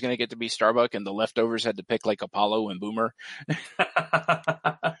over who was going to get to be Starbuck, and the leftovers had to pick like Apollo and Boomer.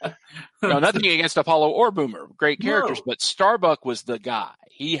 Nothing against Apollo or Boomer, great characters, but Starbuck was the guy.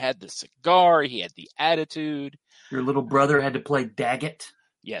 He had the cigar, he had the attitude. Your little brother had to play Daggett.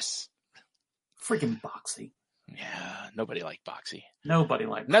 Yes, freaking Boxy. Yeah, nobody liked Boxy. Nobody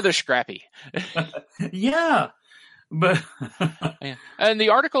liked another Scrappy. Yeah. But and the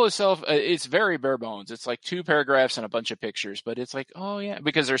article itself, it's very bare bones. It's like 2 paragraphs and a bunch of pictures, but it's like, oh yeah,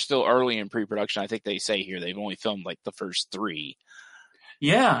 because they're still early in pre-production. I think they say here they've only filmed like the first 3.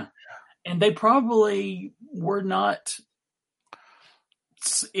 Yeah, and they probably were not.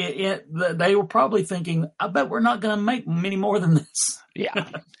 They were probably thinking, I bet we're not going to make many more than this. Yeah,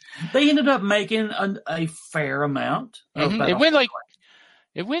 they ended up making a fair amount.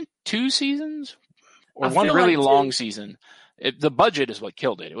 It went 2 seasons. Or one really long season. The budget is what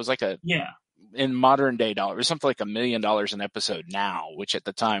killed it. It was like in modern day dollar, it was something like $1 million an episode now, which at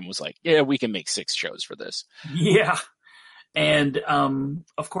the time was like, yeah, we can make 6 shows for this. Yeah. And,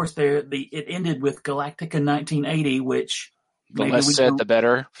 of course it ended with Galactica 1980, which the less said, the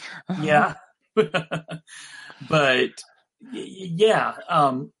better. Yeah. But yeah,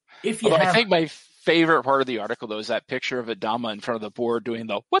 I think my favorite part of the article though is that picture of Adama in front of the board doing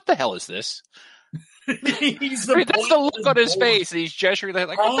what the hell is this? That's the look on his face. He's gesturing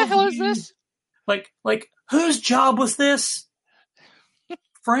like, what the hell is this? Like, whose job was this?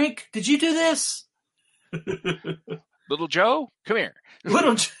 Frank, did you do this? Little Joe, come here.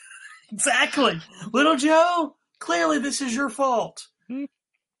 Exactly. Little Joe, clearly this is your fault.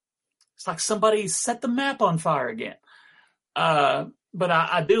 It's like somebody set the map on fire again. But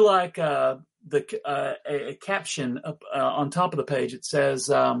I do like a caption up on top of the page. It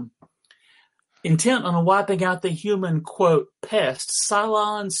says, intent on wiping out the human, quote, pest,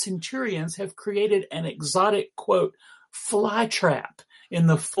 Cylon Centurions have created an exotic, quote, flytrap in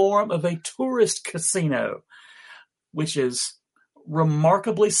the form of a tourist casino, which is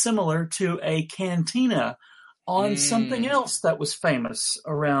remarkably similar to a cantina on something else that was famous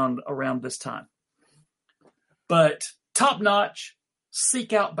around this time. But top notch,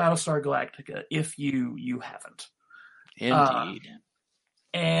 seek out Battlestar Galactica if you haven't. Indeed.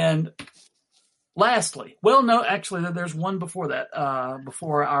 And lastly, well, no, actually, there's one before that,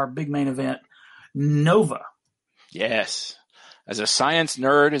 before our big main event, Nova. Yes. as a science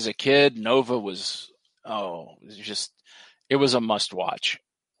nerd as a kid, Nova was it was a must watch.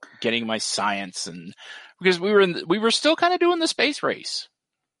 Getting my science, and because we were still kind of doing the space race.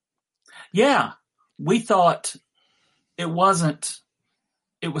 Yeah, we thought it was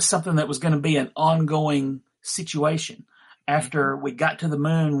something that was going to be an ongoing situation. After we got to the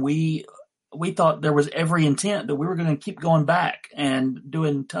moon, we thought there was every intent that we were going to keep going back and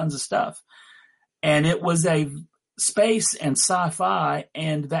doing tons of stuff. And it was a space and sci-fi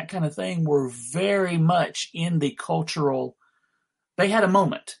and that kind of thing were very much in the cultural. They had a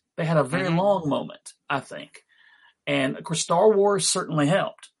moment. They had a very long moment, I think. And of course, Star Wars certainly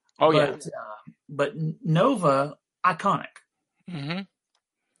helped. Oh, yeah. But Nova, iconic. Mm-hmm.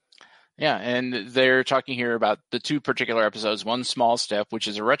 Yeah, and they're talking here about the two particular episodes, One Small Step, which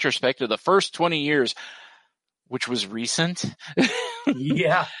is a retrospective of the first 20 years, which was recent.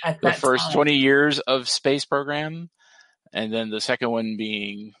 Yeah, at the first time. 20 years of space program. And then the second one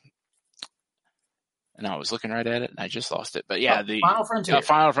being, and I was looking right at it and I just lost it. But yeah, the Final Frontier.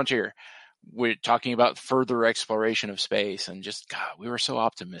 Final Frontier. We're talking about further exploration of space, and just, God, we were so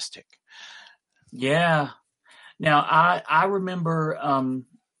optimistic. Yeah. Now, I remember,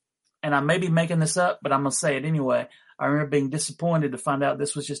 and I may be making this up, but I'm going to say it anyway. I remember being disappointed to find out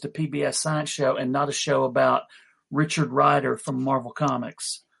this was just a PBS science show and not a show about Richard Rider from Marvel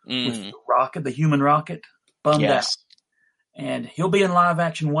Comics with the rocket, the human rocket, bummed out. And he'll be in live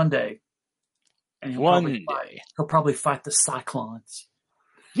action one day. And he'll probably fight the Cyclones.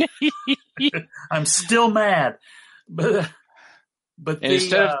 I'm still mad. But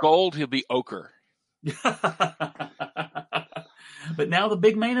instead of gold, he'll be ochre. But now the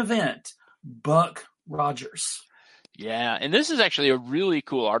big main event, Buck Rogers. Yeah, and this is actually a really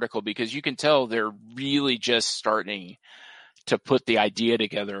cool article because you can tell they're really just starting to put the idea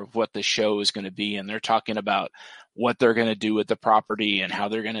together of what the show is going to be, and they're talking about what they're going to do with the property and how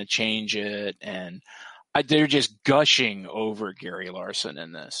they're going to change it, and they're just gushing over Gary Larson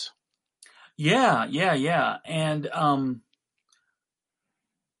in this. Yeah. And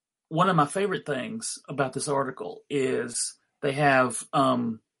one of my favorite things about this article is they have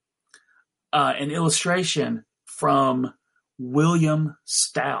an illustration from William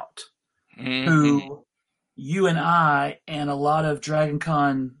Stout, who you and I and a lot of Dragon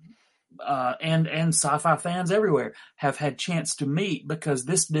Con and sci-fi fans everywhere have had chance to meet because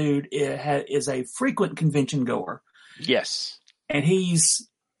this dude is a frequent convention goer. Yes. And his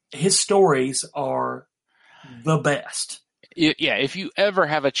stories are the best. Yeah, if you ever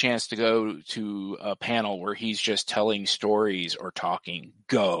have a chance to go to a panel where he's just telling stories or talking,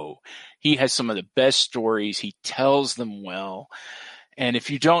 go. He has some of the best stories. He tells them well. And if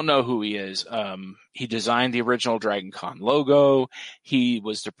you don't know who he is, he designed the original Dragon Con logo. He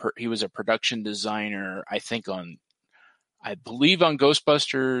was a production designer, I believe on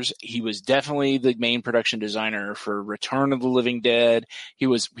Ghostbusters. He was definitely the main production designer for Return of the Living Dead. He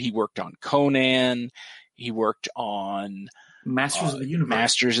worked on Conan. He worked on Masters of the Universe.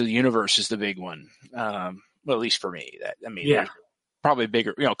 Masters of the Universe is the big one. Well, at least for me. Yeah. Probably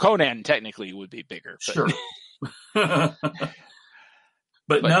bigger. Conan technically would be bigger. But. Sure.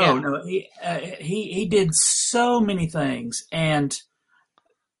 But no, he did so many things, and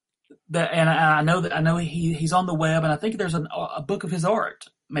I know he's on the web, and I think there's a book of his art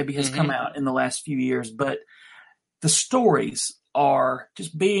maybe has come out in the last few years, but the stories are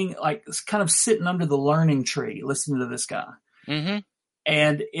just being like kind of sitting under the learning tree, listening to this guy. Mm-hmm.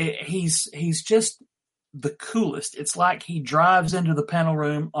 And he's just the coolest. It's like he drives into the panel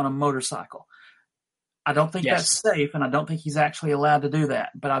room on a motorcycle. I don't think that's safe, and I don't think he's actually allowed to do that,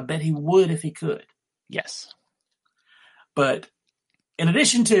 but I bet he would if he could. Yes. But in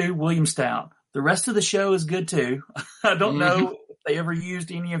addition to William Stout, the rest of the show is good too. I don't know if they ever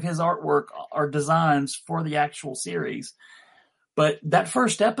used any of his artwork or designs for the actual series. But that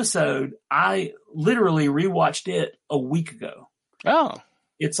first episode, I literally rewatched it a week ago. Oh.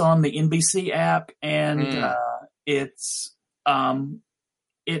 It's on the NBC app, and it's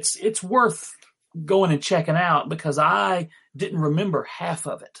worth going and checking out because I didn't remember half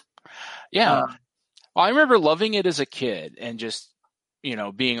of it. Yeah. I remember loving it as a kid and just,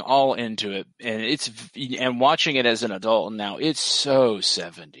 being all into it, and watching it as an adult now. It's so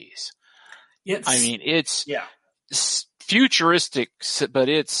 70s. It's futuristic, but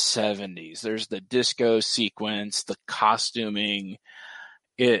it's 70s. There's the disco sequence, the costuming.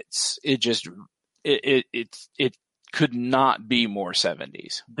 It could not be more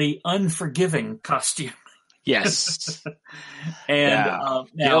 70s. The unforgiving costume. Yes. And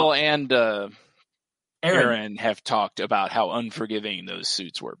Gil and Erin have talked about how unforgiving those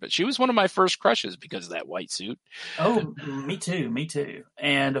suits were. But she was one of my first crushes because of that white suit. Oh, me too.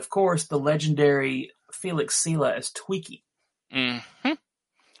 And of course, the legendary Felix Sela as Tweaky. Mm-hmm.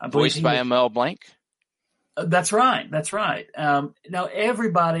 Voiced by Mel Blanc. That's right. Now,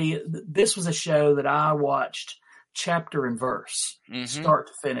 everybody, this was a show that I watched chapter and verse, start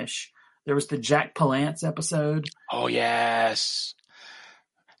to finish. There was the Jack Palance episode. Oh, yes.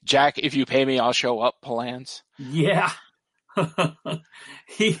 Jack, if you pay me, I'll show up, Palance. Yeah.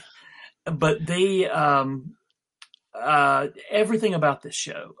 Everything about this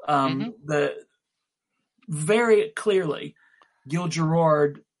show, very clearly, Gil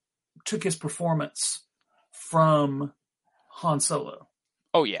Gerard took his performance from Han Solo.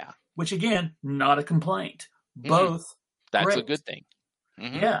 Oh, yeah. Which, again, not a complaint. Both. That's great. a good thing.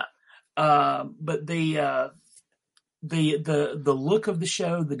 Yeah. But the look of the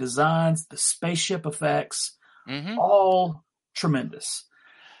show, the designs, the spaceship effects, all tremendous.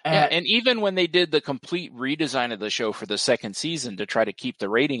 And even when they did the complete redesign of the show for the second season to try to keep the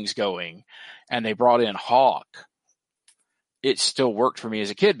ratings going, and they brought in Hawk, it still worked for me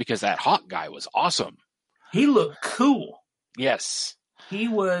as a kid because that Hawk guy was awesome. He looked cool. Yes. He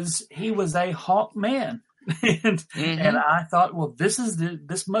was a Hawk man. And I thought, well, this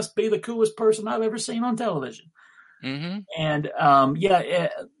must be the coolest person I've ever seen on television. And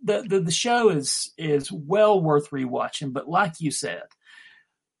the show is well worth rewatching. But like you said,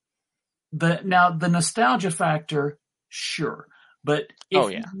 the nostalgia factor, sure, but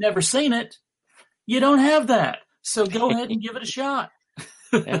if you've never seen it, you don't have that. So go ahead and give it a shot.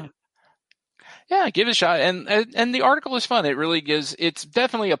 Yeah, give it a shot. And the article is fun. It really gives, it's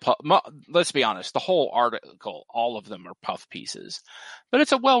definitely let's be honest, the whole article, all of them are puff pieces, but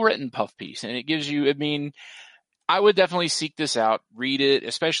it's a well-written puff piece. And it gives you, I mean, I would definitely seek this out, read it,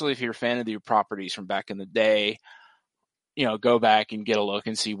 especially if you're a fan of the properties from back in the day. You know, go back and get a look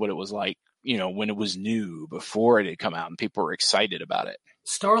and see what it was like, you know, when it was new, before it had come out and people were excited about it.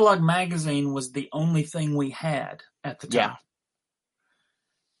 Starlog magazine was the only thing we had at the time. Yeah.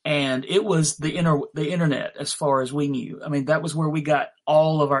 And it was the internet as far as we knew. I mean, that was where we got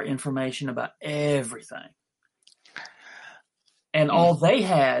all of our information about everything. And all they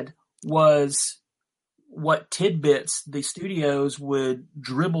had was what tidbits the studios would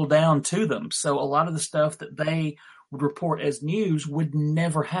dribble down to them. So a lot of the stuff that they would report as news would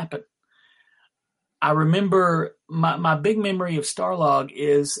never happen. I remember my big memory of Starlog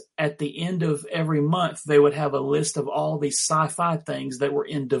is at the end of every month, they would have a list of all these sci-fi things that were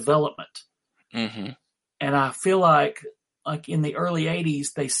in development. And I feel like in the early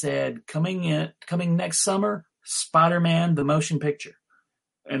 80s, they said, coming next summer, Spider-Man, the motion picture.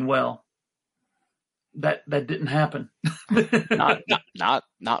 And well, that didn't happen. not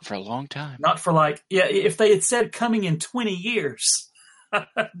for a long time. Not for if they had said coming in 20 years,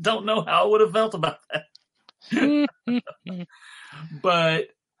 I don't know how I would have felt about that. But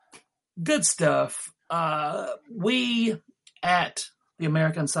good stuff. We at the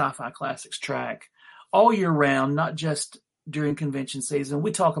American Sci-Fi Classics track all year round, not just during convention season.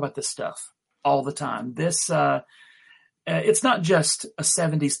 We talk about this stuff all the time. This it's not just a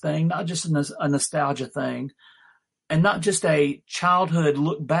 70s thing, not just a nostalgia thing, and not just a childhood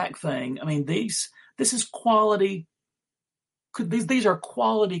look back thing. I mean, this is quality. These are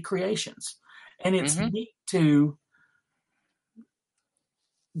quality creations, and it's neat to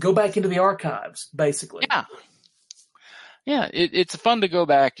go back into the archives, basically. Yeah. It's fun to go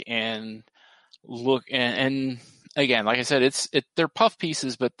back and look, and again, like I said, they're puff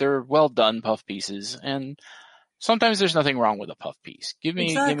pieces, but they're well done puff pieces, and sometimes there's nothing wrong with a puff piece. Give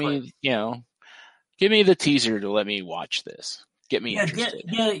me the teaser to let me watch this. Get me interested.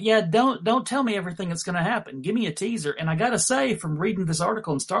 Don't tell me everything that's going to happen. Give me a teaser. And I got to say, from reading this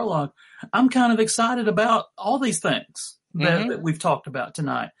article in Starlog, I'm kind of excited about all these things that we've talked about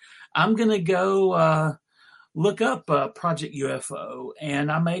tonight. I'm going to go look up Project UFO, and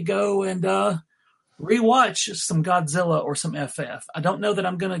I may go and rewatch some Godzilla or some FF. I don't know that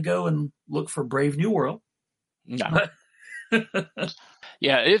I'm going to go and look for Brave New World. No.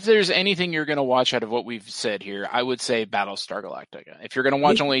 Yeah, if there's anything you're going to watch out of what we've said here, I would say Battlestar Galactica. If you're going to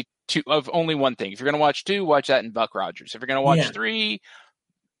watch only one thing, if you're going to watch 2, watch that in Buck Rogers. If you're going to watch 3,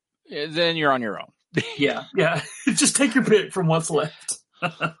 then you're on your own. Yeah. Just take your pick from what's left.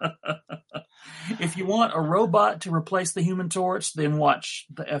 If you want a robot to replace the Human Torch, then watch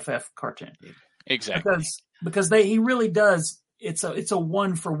the FF cartoon. Exactly. Because he really does. It's a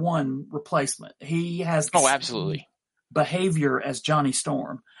 1-for-1 replacement. He has absolutely behavior as Johnny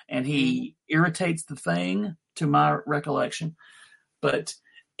Storm, and he irritates the Thing, to my recollection, but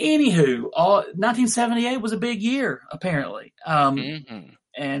Anywho, 1978 was a big year, apparently.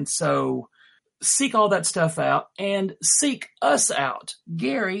 And so seek all that stuff out and seek us out.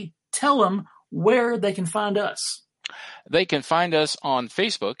 Gary, tell them where they can find us. They can find us on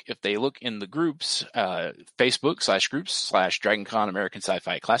Facebook if they look in the groups, Facebook/groups/DragonCon American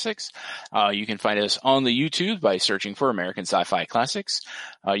Sci-Fi Classics. You can find us on the YouTube by searching for American Sci-Fi Classics.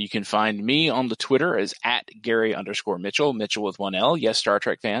 You can find me on the Twitter as @Gary_Mitchell, Mitchell with one L. Yes, Star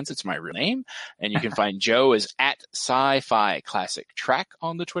Trek fans, it's my real name. And you can find Joe as @Sci-Fi Classic Track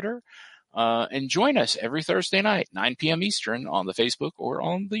on the Twitter. And join us every Thursday night, 9 p.m. Eastern on the Facebook or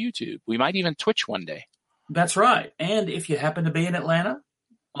on the YouTube. We might even Twitch one day. That's right. And if you happen to be in Atlanta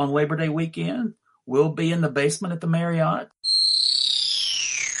on Labor Day weekend, we'll be in the basement at the Marriott.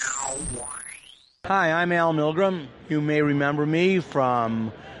 Hi, I'm Al Milgrom. You may remember me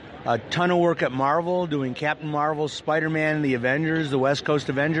from a ton of work at Marvel, doing Captain Marvel, Spider-Man, the Avengers, the West Coast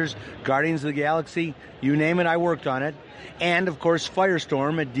Avengers, Guardians of the Galaxy. You name it, I worked on it. And, of course,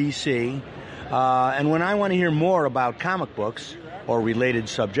 Firestorm at DC. And when I want to hear more about comic books or related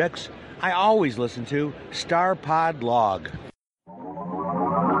subjects, I always listen to StarPod Log.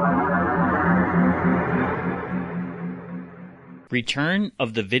 Return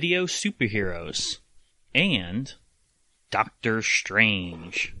of the Video Superheroes and Doctor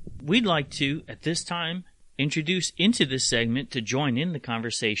Strange. We'd like to, at this time, introduce into this segment to join in the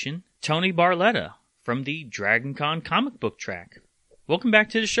conversation Tony Barletta from the DragonCon comic book track. Welcome back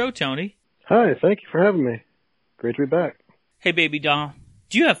to the show, Tony. Hi, thank you for having me. Great to be back. Hey, baby doll.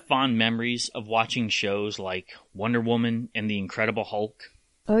 Do you have fond memories of watching shows like Wonder Woman and The Incredible Hulk?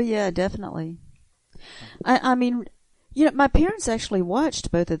 Oh, yeah, definitely. I mean, you know, my parents actually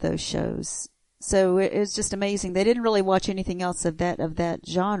watched both of those shows, so it was just amazing. They didn't really watch anything else of that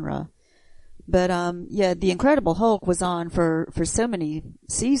genre. But, yeah, The Incredible Hulk was on for so many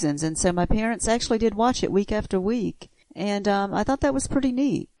seasons, and so my parents actually did watch it week after week. And I thought that was pretty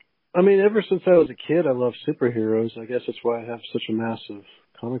neat. I mean, ever since I was a kid, I loved superheroes. I guess that's why I have such a massive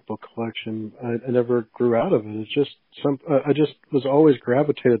comic book collection. I never grew out of it. It's just I just was always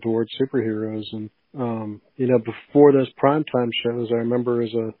gravitated towards superheroes. And, you know, before those primetime shows, I remember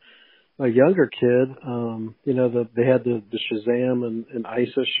as a younger kid, you know, they had the Shazam and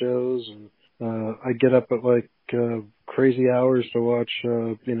ISIS shows, and I'd get up at like crazy hours to watch,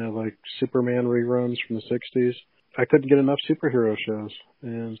 you know, like Superman reruns from the 60s. I couldn't get enough superhero shows.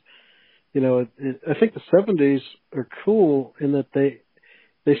 And, you know, I think the 70s are cool in that they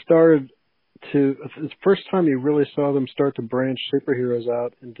started to, it's the first time you really saw them start to branch superheroes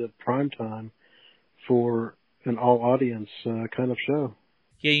out into primetime for an all-audience kind of show.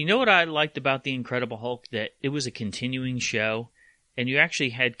 Yeah, you know what I liked about The Incredible Hulk? That it was a continuing show, and you actually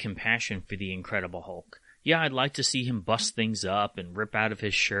had compassion for The Incredible Hulk. Yeah, I'd like to see him bust things up and rip out of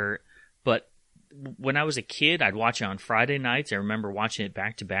his shirt, but when I was a kid, I'd watch it on Friday nights. I remember watching it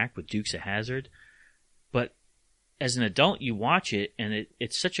back-to-back with Dukes of Hazzard. But as an adult, you watch it, and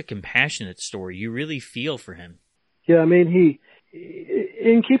it's such a compassionate story. You really feel for him. Yeah, I mean,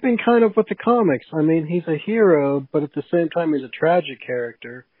 in keeping kind of with the comics, I mean, he's a hero, but at the same time, he's a tragic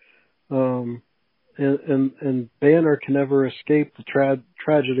character. And Banner can never escape the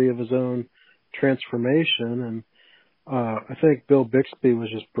tragedy of his own transformation. And I think Bill Bixby was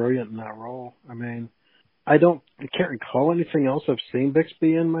just brilliant in that role. I mean, I can't recall anything else I've seen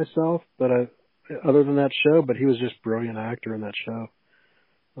Bixby in myself, but other than that show. But he was just a brilliant actor in that show.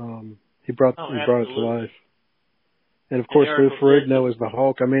 He brought it to life. And of course, Lou Ferrigno is the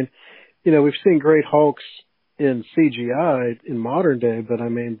Hulk. I mean, you know, we've seen great Hulks in CGI in modern day, but I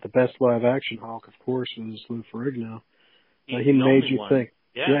mean, the best live action Hulk, of course, is Lou Ferrigno. He made you think.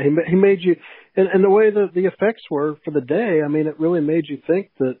 Yeah, he made you, and the way that the effects were for the day, I mean, it really made you think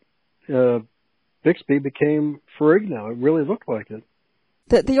that Bixby became Ferrigno. It really looked like it.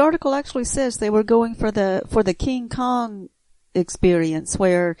 The article actually says they were going for the King Kong experience,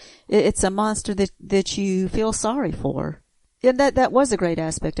 where it's a monster that you feel sorry for. And that was a great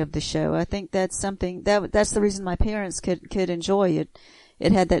aspect of the show. I think that's something that's the reason my parents could enjoy it.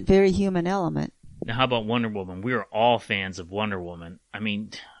 It had that very human element. Now, how about Wonder Woman? We were all fans of Wonder Woman. I mean,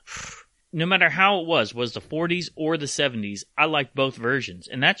 no matter how it was the 40s or the 70s, I liked both versions.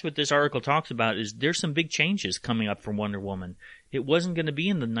 And that's what this article talks about, is there's some big changes coming up for Wonder Woman. It wasn't going to be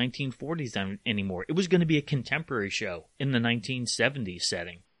in the 1940s anymore. It was going to be a contemporary show in the 1970s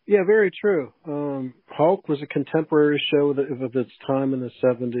setting. Yeah, very true. Hulk was a contemporary show of its time in the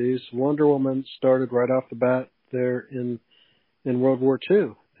 70s. Wonder Woman started right off the bat there in World War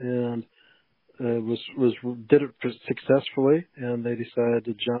II. And did it successfully, and they decided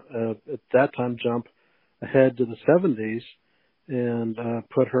to jump at that time ahead to the 70s and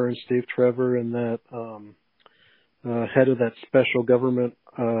put her and Steve Trevor in that head of that special government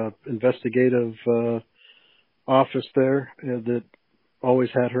investigative office there that always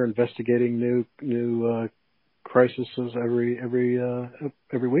had her investigating new crises every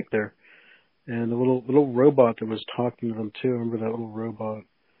week there. And the little robot that was talking to them too. Remember that little robot?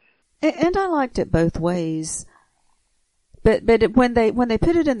 And I liked it both ways. But when they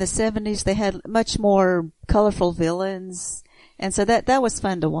put it in the 70s, they had much more colorful villains, and so that was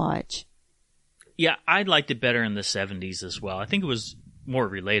fun to watch. Yeah, I liked it better in the 70s as well. I think it was more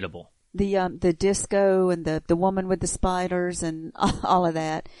relatable. The disco and the woman with the spiders and all of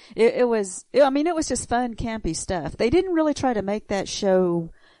that. It was just fun, campy stuff. They didn't really try to make that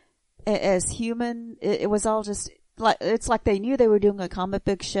show as human. It was all just it's like they knew they were doing a comic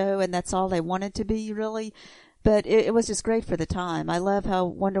book show, and that's all they wanted to be, really. But it was just great for the time. I love how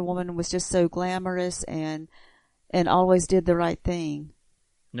Wonder Woman was just so glamorous and always did the right thing.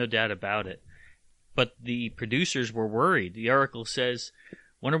 No doubt about it. But the producers were worried. The article says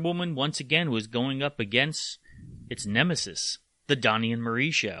Wonder Woman once again was going up against its nemesis, the Donnie and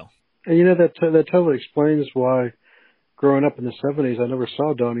Marie show. And that totally explains why growing up in the 70s, I never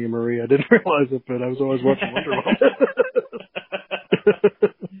saw Donnie and Marie. I didn't realize it, but I was always watching Wonder Woman.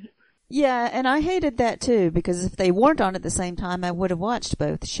 Yeah, and I hated that too, because if they weren't on at the same time, I would have watched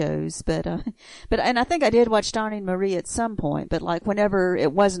both shows. But I think I did watch Donnie and Marie at some point, but like whenever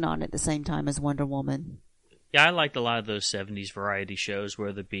it wasn't on at the same time as Wonder Woman. Yeah, I liked a lot of those 70s variety shows,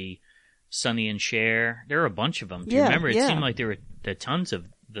 whether it be Sonny and Cher. There were a bunch of them. Do you remember? It seemed like there were tons of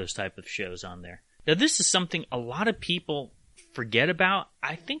those type of shows on there. Now, this is something a lot of people forget about.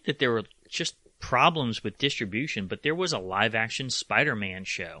 I think that there were just problems with distribution, but there was a live-action Spider-Man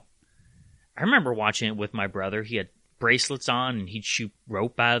show. I remember watching it with my brother. He had bracelets on, and he'd shoot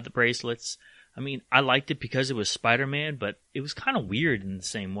rope out of the bracelets. I mean, I liked it because it was Spider-Man, but it was kind of weird in the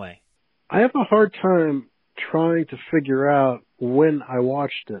same way. I have a hard time trying to figure out when I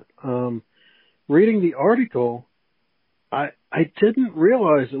watched it. Reading the article, I didn't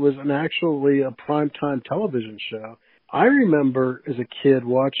realize it was actually a primetime television show. I remember as a kid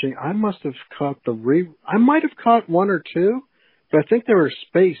watching, I might have caught one or two, but I think they were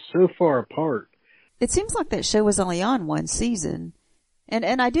spaced so far apart. It seems like that show was only on one season.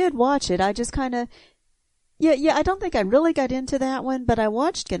 And I did watch it. I just kind of, I don't think I really got into that one, but I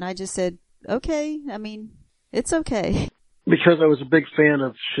watched it and I just said, okay, I mean, it's okay. Because I was a big fan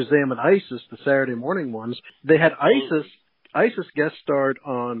of Shazam and Isis, the Saturday morning ones. They had Isis guest starred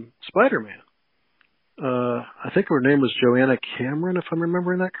on Spider-Man. I think her name was Joanna Cameron, if I'm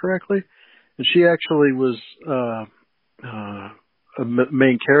remembering that correctly. And she actually was a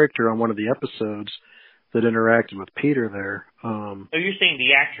main character on one of the episodes that interacted with Peter there. Oh, you're saying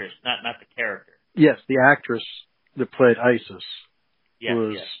the actress, not the character. Yes, the actress that played Isis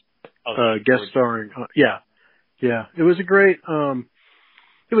was guest starring. Yeah. It was a great.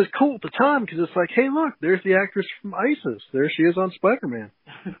 It was cool at the time because it's like, hey, look, there's the actress from Isis. There she is on Spider-Man.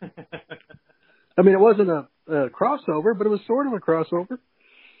 I mean, it wasn't a crossover, but it was sort of a crossover.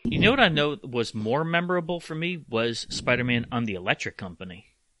 You know what I know was more memorable for me was Spider-Man on the Electric Company.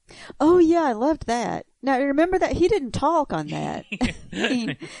 Oh, yeah, I loved that. Now, remember that? He didn't talk on that.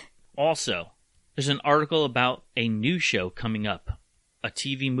 Also, there's an article about a new show coming up, a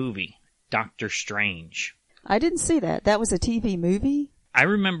TV movie, Doctor Strange. I didn't see that. That was a TV movie? I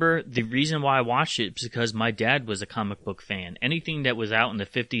remember the reason why I watched it was because my dad was a comic book fan. Anything that was out in the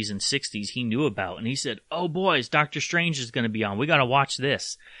 50s and 60s he knew about. And he said, oh boys, Doctor Strange is going to be on. We got to watch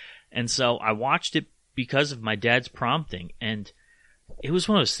this. And so I watched it because of my dad's prompting. And it was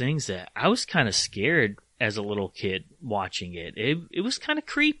one of those things that I was kind of scared as a little kid watching it. It was kind of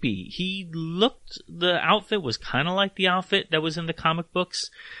creepy. The outfit was kind of like the outfit that was in the comic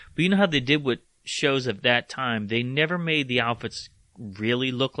books. But you know how they did with shows of that time? They never made the outfits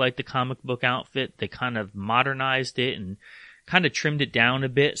really look like the comic book outfit. They kind of modernized it and kind of trimmed it down a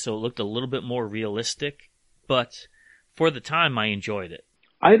bit so it looked a little bit more realistic. But for the time, I enjoyed it.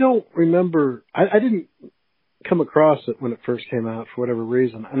 I don't remember. I didn't come across it when it first came out for whatever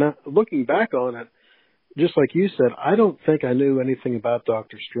reason. And looking back on it, just like you said, I don't think I knew anything about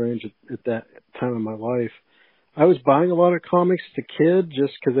Doctor Strange at that time in my life. I was buying a lot of comics as a kid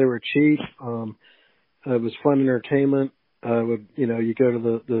just because they were cheap. It was fun entertainment. You go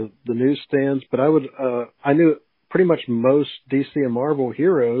to the newsstands, but I knew pretty much most DC and Marvel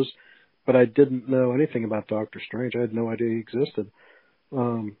heroes, but I didn't know anything about Doctor Strange. I had no idea he existed,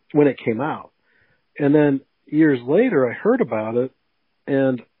 when it came out. And then years later, I heard about it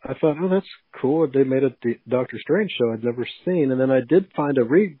and I thought, oh, that's cool. They made a Doctor Strange show I'd never seen. And then I did find a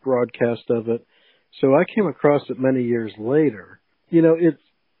rebroadcast of it So I came across it many years later. You know,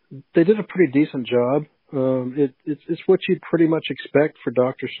 they did a pretty decent job. It's what you'd pretty much expect for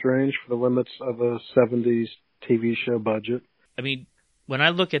Doctor Strange for the limits of a 70s TV show budget. I mean, when I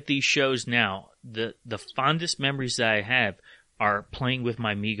look at these shows now, the fondest memories that I have are playing with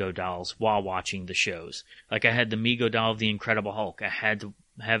my Mego dolls while watching the shows. Like I had the Mego doll of the Incredible Hulk. I had to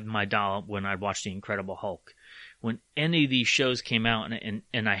have my doll when I watched the Incredible Hulk. When any of these shows came out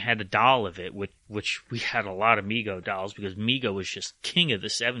and I had a doll of it, which we had a lot of Mego dolls because Mego was just king of the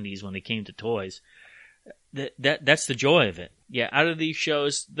 70s when it came to toys. That's the joy of it. Yeah, out of these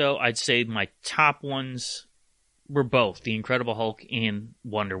shows, though, I'd say my top ones were both the Incredible Hulk and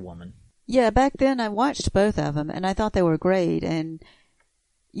Wonder Woman. Yeah, back then I watched both of them, and I thought they were great. And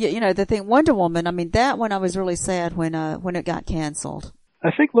you know, the thing, Wonder Woman, I mean, that one I was really sad when it got canceled.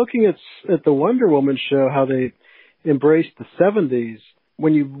 I think looking at the Wonder Woman show, how they embraced the 70s,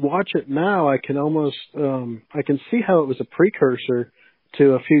 when you watch it now, I can almost I can see how it was a precursor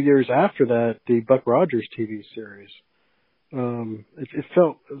to a few years after that, the Buck Rogers TV series. It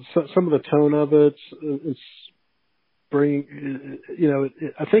felt some of the tone of it's bringing, you know,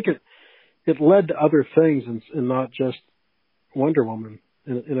 I think it led to other things and not just Wonder Woman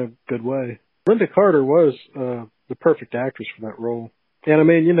in a good way. Linda Carter was the perfect actress for that role. And I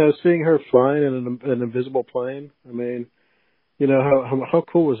mean, you know, seeing her flying in an invisible plane, I mean, you know, how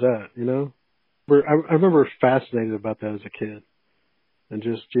cool was that, you know? I remember fascinated about that as a kid. And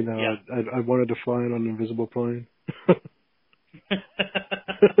just, you know, yeah. I wanted to fly in on an invisible plane.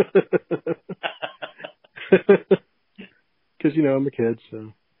 Because, you know, I'm a kid,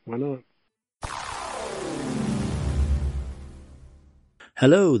 so why not?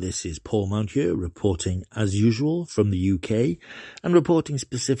 Hello, this is Paul Mounthieu reporting as usual from the UK and reporting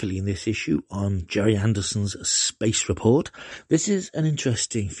specifically in this issue on Gerry Anderson's Space Report. This is an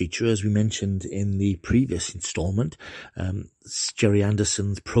interesting feature, as we mentioned in the previous installment. Gerry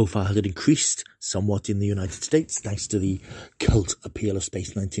Anderson's profile had increased somewhat in the United States thanks to the cult appeal of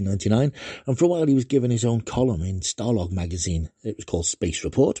Space 1999, and for a while he was given his own column in Starlog magazine. It was called Space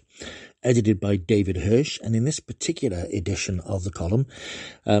Report, edited by David Hirsch, and in this particular edition of the column,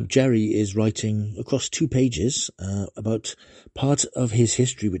 Gerry is writing across 2 pages about part of his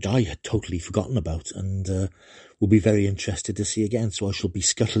history which I had totally forgotten about and will be very interested to see again. So I shall be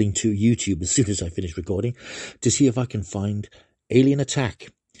scuttling to YouTube as soon as I finish recording to see if I can find Alien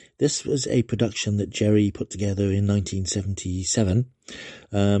Attack. This was a production that Gerry put together in 1977,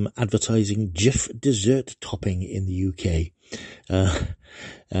 advertising Jif dessert topping in the UK.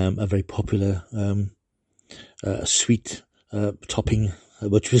 A very popular sweet topping,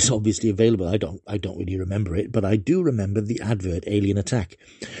 which was obviously available. I don't really remember it, but I do remember the advert Alien Attack,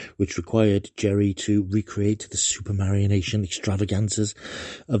 which required Gerry to recreate the supermarionation extravaganzas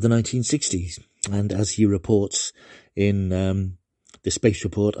of the 1960s. And as he reports in the Space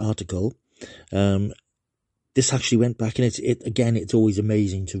Report article, this actually went back, and it's always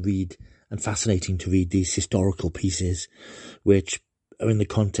amazing to read and fascinating to read these historical pieces, which are in the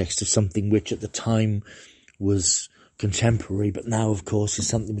context of something which at the time was contemporary, but now, of course, is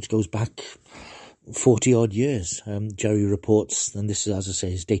something which goes back 40-odd years. Gerry reports, and this is, as I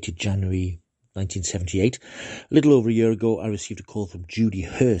say, is dated January 1978. A little over a year ago, I received a call from Judy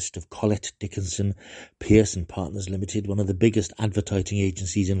Hurst of Collett Dickinson Pearson Partners Limited, one of the biggest advertising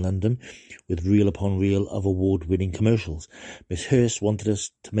agencies in London, with reel upon reel of award-winning commercials. Miss Hurst wanted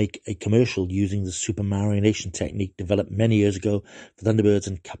us to make a commercial using the supermarionation technique developed many years ago for Thunderbirds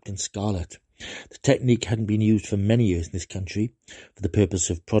and Captain Scarlet. The technique hadn't been used for many years in this country for the purpose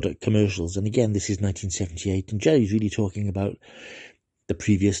of product commercials. And again, this is 1978, and Gerry's really talking about the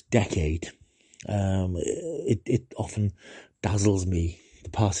previous decade. It often dazzles me, the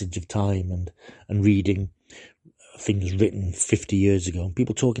passage of time and reading things written 50 years ago, and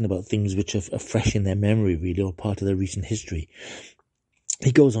people talking about things which are fresh in their memory, really, or part of their recent history.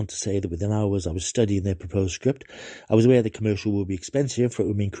 He goes on to say that within hours I was studying their proposed script. I was aware the commercial would be expensive, for it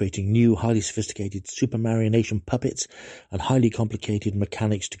would mean creating new, highly sophisticated supermarionation puppets and highly complicated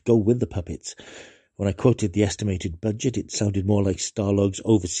mechanics to go with the puppets. When I quoted the estimated budget, it sounded more like Starlog's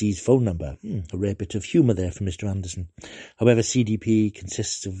overseas phone number. A rare bit of humour there from Mr. Anderson. However, CDP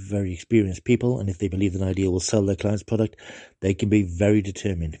consists of very experienced people, and if they believe an idea will sell their client's product, they can be very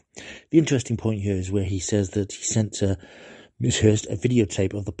determined. The interesting point here is where he says that he sent Miss Hurst a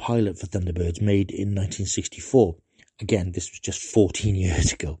videotape of the pilot for Thunderbirds made in 1964. Again, this was just 14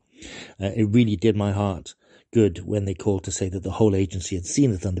 years ago. It really did my heart good when they called to say that the whole agency had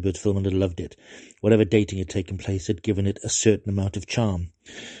seen the Thunderbirds film and had loved it. Whatever dating had taken place had given it a certain amount of charm.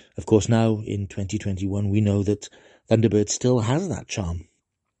 Of course, now in 2021, we know that Thunderbirds still has that charm.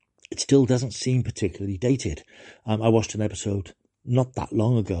 it still doesn't seem particularly dated. I watched an episode not that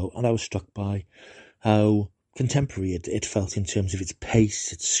long ago, and I was struck by how contemporary it felt in terms of its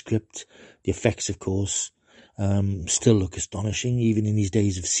pace, its script. The effects, of course, still look astonishing, even in these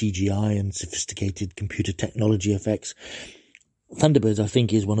days of CGI and sophisticated computer technology effects. Thunderbirds, I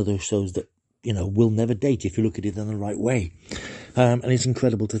think, is one of those shows that, will never date if you look at it in the right way. And it's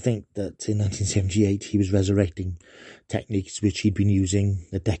incredible to think that in 1978 he was resurrecting techniques which he'd been using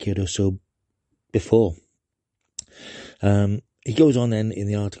a decade or so before. He goes on then in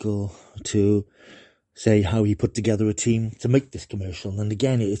the article to say how he put together a team to make this commercial. And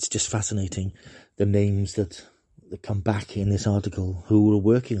again, it's just fascinating, the names that come back in this article who were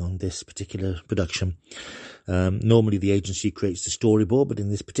working on this particular production. Normally the agency creates the storyboard, but in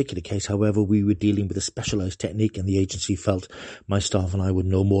this particular case, however, we were dealing with a specialised technique, and the agency felt my staff and I would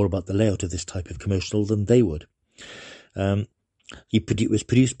know more about the layout of this type of commercial than they would. It was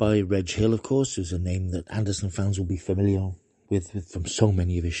produced by Reg Hill, of course, who's a name that Anderson fans will be familiar with from so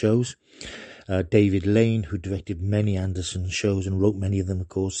many of his shows. David Lane, who directed many Anderson shows and wrote many of them, of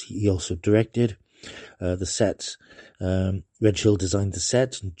course, he also directed the sets. Reg Hill designed the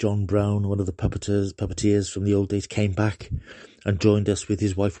set, and John Brown, one of the puppeteers from the old days, came back and joined us with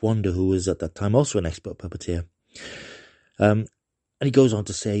his wife Wanda, who was at that time also an expert puppeteer. And he goes on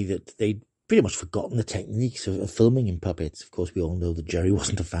to say that they'd pretty much forgotten the techniques of filming in puppets. Of course, we all know that Jerry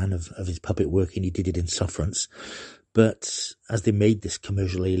wasn't a fan of his puppet work, and he did it in sufferance. But as they made this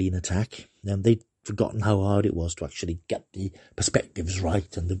commercial Alien Attack, they'd forgotten how hard it was to actually get the perspectives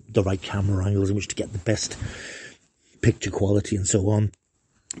right and the right camera angles in which to get the best picture quality and so on.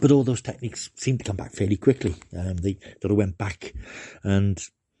 But all those techniques seemed to come back fairly quickly. They sort of went back and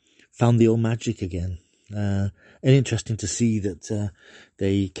found the old magic again. And interesting to see that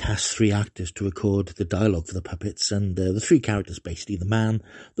they cast 3 actors to record the dialogue for the puppets, and the 3 characters, basically, the man,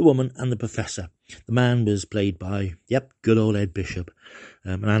 the woman, and the professor. The man was played by, good old Ed Bishop,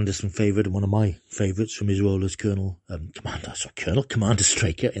 an Anderson favourite and one of my favourites from his role as Commander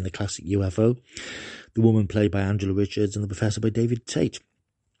Straker in the classic UFO. The woman played by Angela Richards, and the professor by David Tate.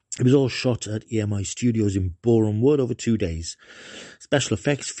 It was all shot at EMI Studios in Boreham Wood over 2 days. Special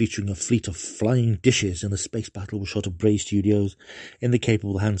effects featuring a fleet of flying dishes and a space battle were shot at Bray Studios in the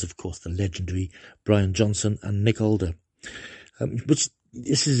capable hands, of course, the legendary Brian Johnson and Nick Alder.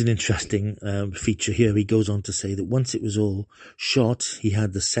 This is an interesting feature here. He goes on to say that once it was all shot, he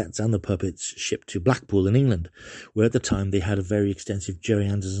had the sets and the puppets shipped to Blackpool in England, where at the time they had a very extensive Gerry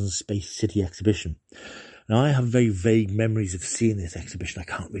Anderson Space City exhibition. Now, I have very vague memories of seeing this exhibition. I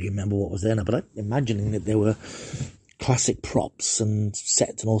can't really remember what was there now, but I'm imagining that there were classic props and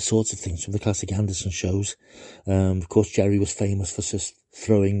sets and all sorts of things from the classic Anderson shows. Of course, Jerry was famous for just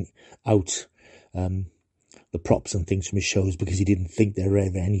throwing out the props and things from his shows because he didn't think they were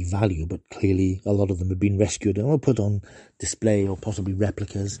of any value, but clearly a lot of them had been rescued and were put on display or possibly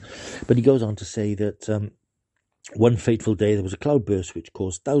replicas. But he goes on to say that one fateful day there was a cloudburst which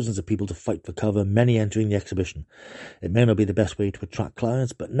caused thousands of people to fight for cover, many entering the exhibition. It may not be the best way to attract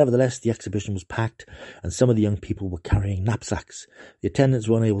clients, but nevertheless the exhibition was packed and some of the young people were carrying knapsacks. The attendants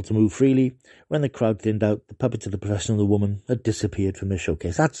were unable to move freely. When the crowd thinned out, the puppet of the professor and the woman had disappeared from the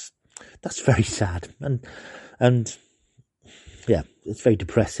showcase. That's very sad. And yeah, it's very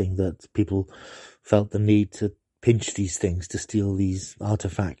depressing that people felt the need to pinch these things, to steal these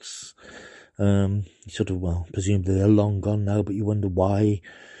artifacts. Presumably they're long gone now, but you wonder why,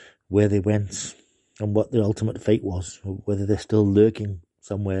 where they went, and what their ultimate fate was, or whether they're still lurking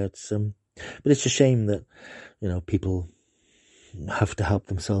somewhere. But it's a shame that, people have to help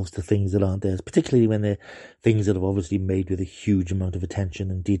themselves to things that aren't theirs, particularly when they're things that are obviously made with a huge amount of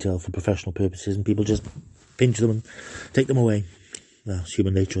attention and detail for professional purposes, and people just pinch them and take them away. Well, it's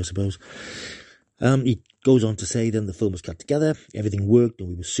human nature, I suppose. He goes on to say then the film was cut together, everything worked, and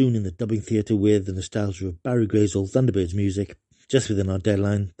we were soon in the dubbing theatre with the nostalgia of Barry Gray's old Thunderbirds music. Just within our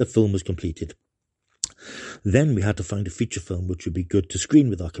deadline, the film was completed. Then we had to find a feature film which would be good to screen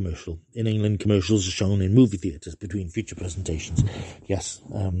with our commercial. In England, commercials are shown in movie theatres between feature presentations. Yes,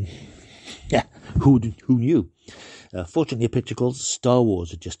 who knew? Fortunately, a picture called Star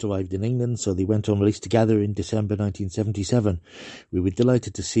Wars had just arrived in England, so they went on release together in December 1977. We were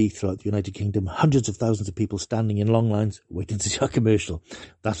delighted to see throughout the United Kingdom hundreds of thousands of people standing in long lines waiting to see our commercial.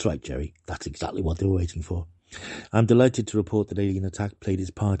 That's right, Jerry. That's exactly what they were waiting for. I'm delighted to report that Alien Attack played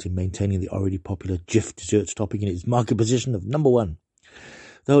its part in maintaining the already popular Jif desserts topping in its market position of number 1.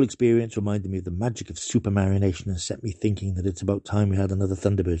 The whole experience reminded me of the magic of Super Mario Nation and set me thinking that it's about time we had another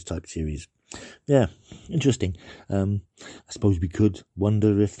Thunderbirds type series. Yeah, interesting. I suppose we could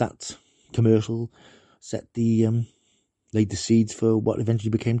wonder if that commercial set the laid the seeds for what eventually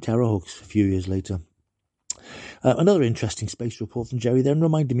became Terrorhawks a few years later. Another interesting space report from Jerry then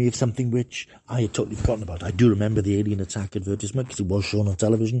reminded me of something which I had totally forgotten about. I do remember the Alien Attack advertisement because it was shown on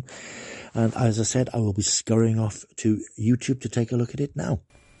television. And as I said, I will be scurrying off to YouTube to take a look at it now.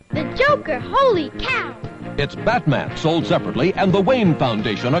 The Joker, holy cow! It's Batman, sold separately, and the Wayne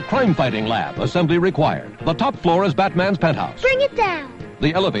Foundation, a crime-fighting lab. Assembly required. The top floor is Batman's penthouse. Bring it down!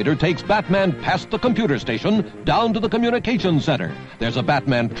 The elevator takes Batman past the computer station, down to the communications center. There's a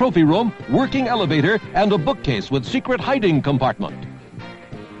Batman trophy room, working elevator, and a bookcase with secret hiding compartment.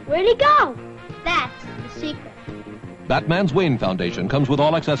 Where'd he go? That's the secret. Batman's Wayne Foundation comes with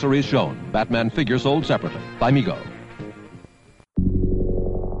all accessories shown. Batman figure sold separately. By Mego.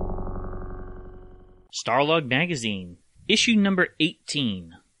 Starlog Magazine, issue number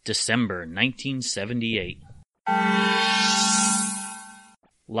 18, December 1978.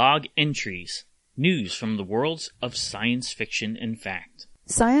 Log entries. News from the worlds of science fiction and fact.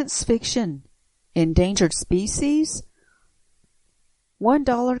 Science fiction. Endangered species?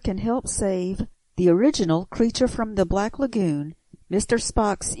 $1 can help save the original Creature from the Black Lagoon, Mr.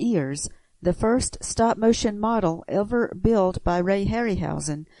 Spock's ears, the first stop-motion model ever built by Ray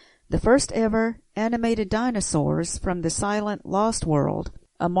Harryhausen, the first ever animated dinosaurs from the silent Lost World,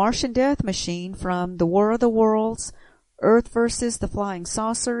 a Martian death machine from The War of the Worlds, Earth vs. the Flying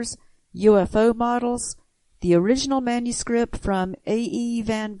Saucers, UFO models, the original manuscript from A.E.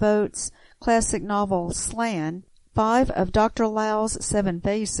 Van Vogt's classic novel Slan, 5 of Dr. Lau's 7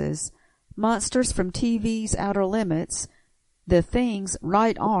 Faces, monsters from TV's Outer Limits, The Thing's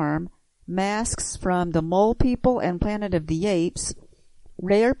right arm, masks from The Mole People and Planet of the Apes,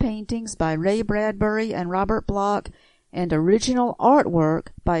 rare paintings by Ray Bradbury and Robert Bloch, and original artwork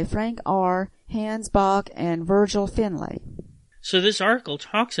by Frank R., Hans Bach, and Virgil Finlay. So this article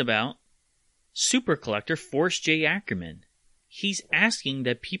talks about super collector Forrest J. Ackerman. He's asking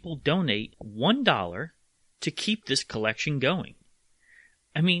that people donate $1 to keep this collection going.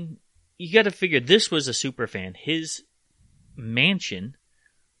 I mean, you got to figure this was a super fan. His mansion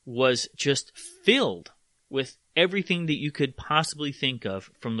was just filled with everything that you could possibly think of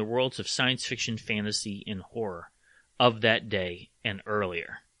from the worlds of science fiction, fantasy, and horror of that day and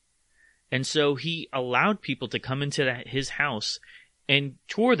earlier. And so he allowed people to come into his house and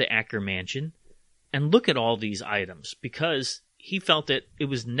tour the Acker Mansion and look at all these items because he felt that it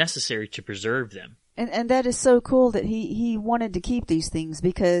was necessary to preserve them. And that is so cool that he wanted to keep these things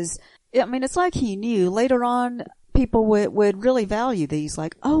because, I mean, it's like he knew later on people would really value these.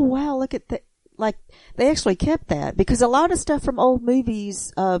 Like, oh, wow, look at that. Like, they actually kept that because a lot of stuff from old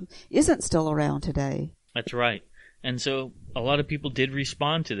movies isn't still around today. That's right. And so a lot of people did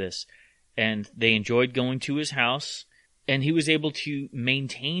respond to this. And they enjoyed going to his house, and he was able to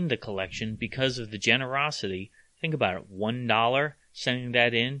maintain the collection because of the generosity. Think about it, $1 sending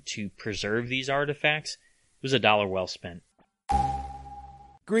that in to preserve these artifacts. It was $1 well spent.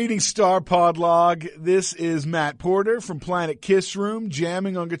 Greetings, Star Pod Log. This is Matt Porter from Planet Kiss Room,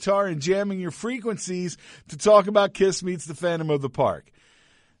 jamming on guitar and jamming your frequencies to talk about Kiss Meets the Phantom of the Park.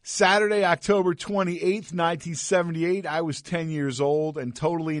 Saturday, October 28th, 1978, I was 10 years old and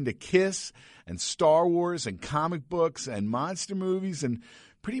totally into Kiss and Star Wars and comic books and monster movies and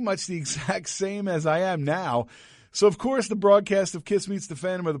pretty much the exact same as I am now. So, of course, the broadcast of Kiss Meets the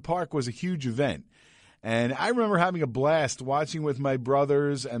Phantom of the Park was a huge event. And I remember having a blast watching with my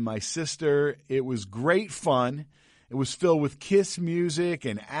brothers and my sister. It was great fun. It was filled with Kiss music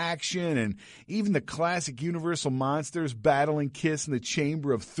and action and even the classic Universal monsters battling Kiss in the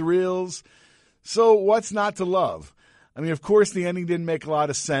Chamber of Thrills. So what's not to love? I mean, of course, the ending didn't make a lot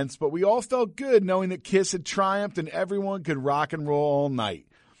of sense, but we all felt good knowing that Kiss had triumphed and everyone could rock and roll all night.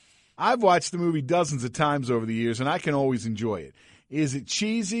 I've watched the movie dozens of times over the years, and I can always enjoy it. Is it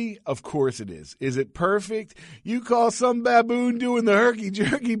cheesy? Of course it is. Is it perfect? You call some baboon doing the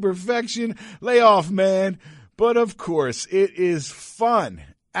herky-jerky perfection? Lay off, man. But of course, it is fun.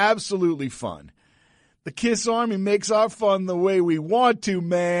 Absolutely fun. The Kiss Army makes our fun the way we want to,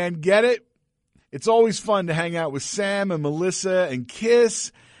 man. Get it? It's always fun to hang out with Sam and Melissa and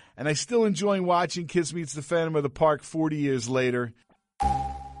Kiss, and I still enjoy watching Kiss Meets the Phantom of the Park 40 years later.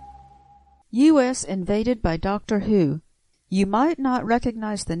 U.S. invaded by Doctor Who. You might not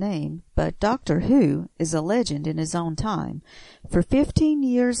recognize the name, but Doctor Who is a legend in his own time. For 15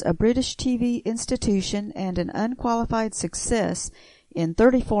 years, a British TV institution and an unqualified success in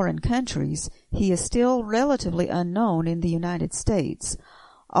 30 foreign countries, he is still relatively unknown in the United States.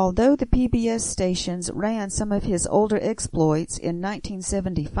 Although the PBS stations ran some of his older exploits in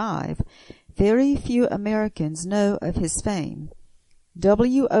 1975, very few Americans know of his fame.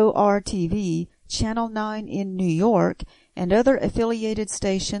 WOR-TV, Channel 9 in New York, and other affiliated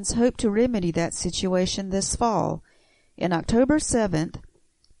stations hope to remedy that situation this fall. On October 7th,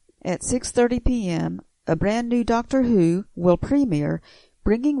 at 6:30 p.m., a brand new Doctor Who will premiere,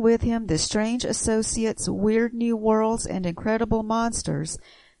 bringing with him the strange associates, weird new worlds, and incredible monsters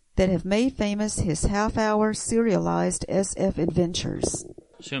that have made famous his half-hour serialized SF adventures.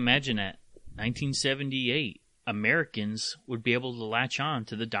 So imagine that, 1978, Americans would be able to latch on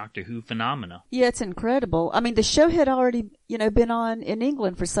to the Doctor Who phenomena. Yeah, it's incredible. I mean, the show had already, been on in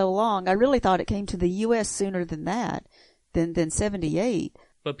England for so long. I really thought it came to the U.S. sooner than that, than 78.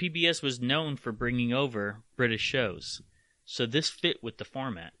 But PBS was known for bringing over British shows, so this fit with the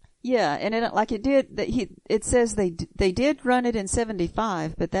format. Yeah, and it says they did run it in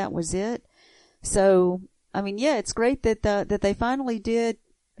 75, but that was it. So, I mean, yeah, it's great that they finally did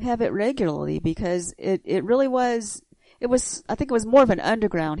have it regularly, because it really was. I think it was more of an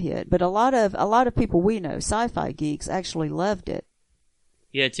underground hit, but a lot of people we know, sci-fi geeks, actually loved it.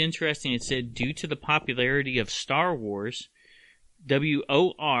 Yeah, it's interesting. It said, due to the popularity of Star Wars,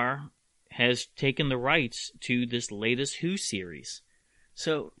 WOR has taken the rights to this latest Who series.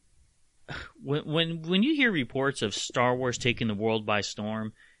 So, when you hear reports of Star Wars taking the world by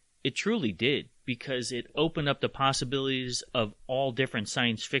storm, it truly did, because it opened up the possibilities of all different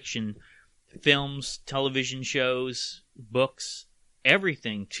science fiction films, television shows, books,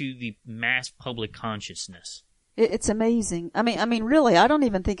 everything to the mass public consciousness. It's amazing. I mean, really, I don't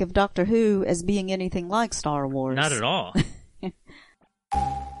even think of Doctor Who as being anything like Star Wars. Not at all.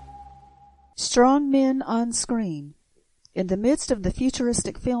 Strong men on screen. In the midst of the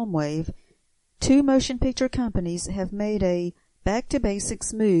futuristic film wave, 2 motion picture companies have made a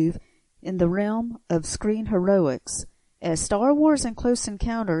back-to-basics move in the realm of screen heroics, as Star Wars and Close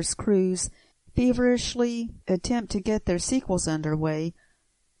Encounters crews feverishly attempt to get their sequels underway.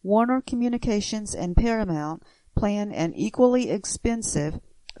 Warner Communications and Paramount plan an equally expensive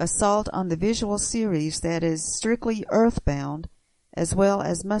assault on the visual series that is strictly earthbound as well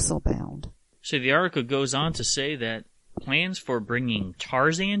as muscle-bound. So the article goes on to say that plans for bringing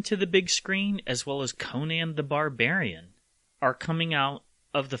Tarzan to the big screen, as well as Conan the Barbarian, are coming out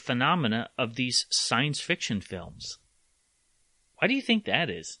of the phenomena of these science fiction films. Why do you think that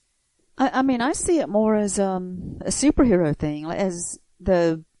is? I mean, I see it more as a superhero thing, as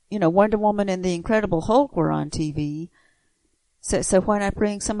the Wonder Woman and the Incredible Hulk were on TV. So why not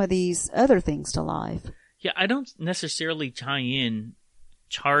bring some of these other things to life? Yeah, I don't necessarily tie in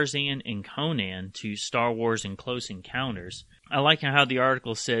Tarzan and Conan to Star Wars and Close Encounters. I like how the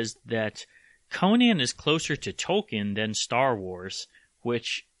article says that Conan is closer to Tolkien than Star Wars,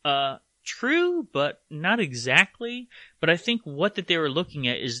 which, true, but not exactly. But I think what that they were looking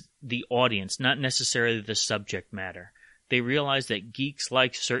at is the audience, not necessarily the subject matter. They realize that geeks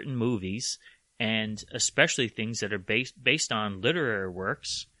like certain movies, and especially things that are based on literary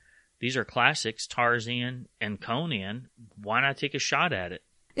works. These are classics, Tarzan and Conan. Why not take a shot at it?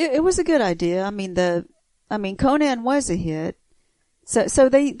 It was a good idea. I mean, Conan was a hit. So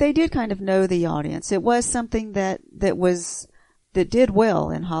they did kind of know the audience. It was something that did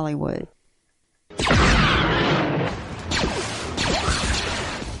well in Hollywood.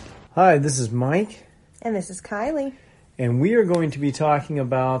 Hi, this is Mike. And this is Kylie. And we are going to be talking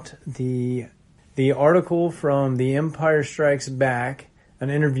about the article from The Empire Strikes Back, an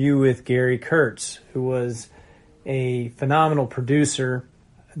interview with Gary Kurtz, who was a phenomenal producer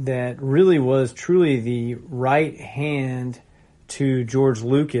that really was truly the right hand to George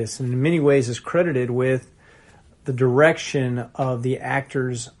Lucas, and in many ways is credited with the direction of the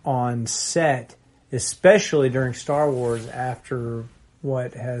actors on set, especially during Star Wars, after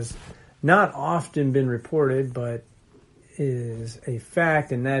what has not often been reported, but is a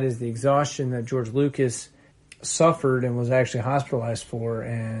fact, and that is the exhaustion that George Lucas suffered and was actually hospitalized for,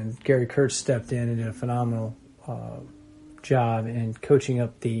 and Gary Kurtz stepped in and did a phenomenal job in coaching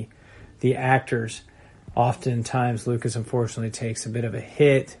up the actors. Oftentimes, Lucas unfortunately takes a bit of a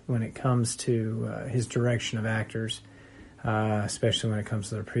hit when it comes to his direction of actors, especially when it comes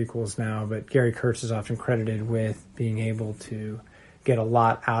to the prequels now. But Gary Kurtz is often credited with being able to get a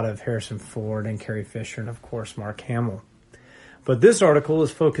lot out of Harrison Ford and Carrie Fisher and, of course, Mark Hamill. But this article is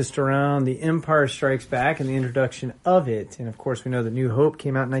focused around The Empire Strikes Back and the introduction of it. And, of course, we know that New Hope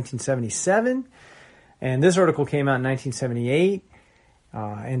came out in 1977, and this article came out in 1978.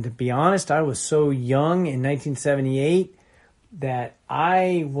 And to be honest, I was so young in 1978 that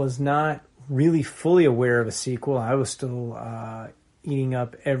I was not really fully aware of a sequel. I was still eating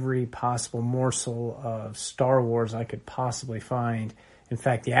up every possible morsel of Star Wars I could possibly find. In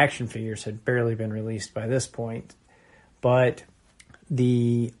fact, the action figures had barely been released by this point. But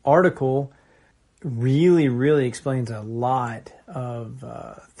the article really, really explains a lot of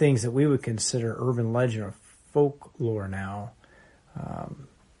things that we would consider urban legend or folklore now,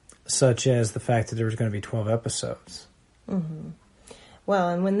 such as the fact that there was going to be 12 episodes. Mm-hmm. Well,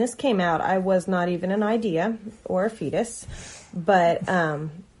 and when this came out, I was not even an idea or a fetus, but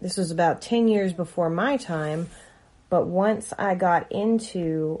this was about 10 years before my time. But once I got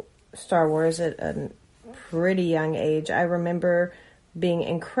into Star Wars at a pretty young age, I remember being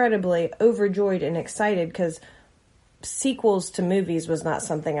incredibly overjoyed and excited because sequels to movies was not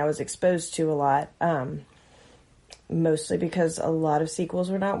something I was exposed to a lot, mostly because a lot of sequels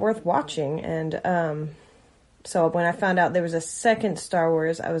were not worth watching. And so when I found out there was a second Star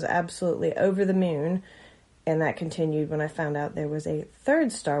Wars, I was absolutely over the moon. And that continued when I found out there was a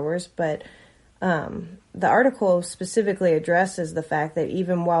third Star Wars. But the article specifically addresses the fact that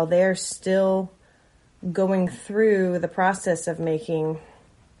even while they're still going through the process of making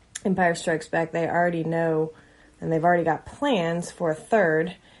Empire Strikes Back, they already know and they've already got plans for a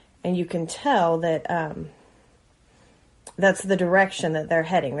third. And you can tell that that's the direction that they're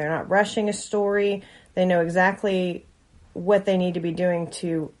heading. They're not rushing a story. They know exactly what they need to be doing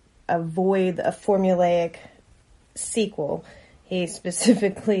to avoid a formulaic sequel. He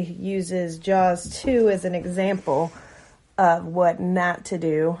specifically uses Jaws 2 as an example of what not to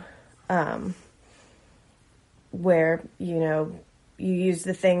do, where, you use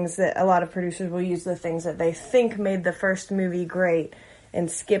the things that a lot of producers will use the things that they think made the first movie great and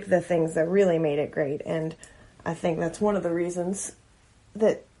skip the things that really made it great. And I think that's one of the reasons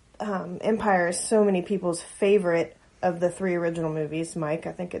that Empire is so many people's favorite of the 3 original movies. Mike,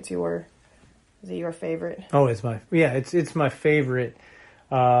 I think is it your favorite? Oh, it's my favorite,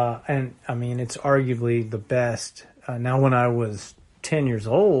 and I mean it's arguably the best. Now, when I was 10 years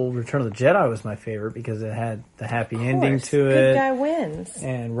old, Return of the Jedi was my favorite because it had the happy ending to it. Good guy wins.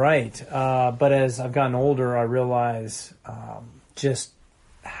 And right, but as I've gotten older, I realize just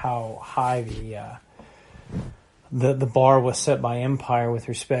how high the bar was set by Empire with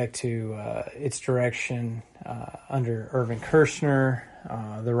respect to its direction under Irvin Kershner,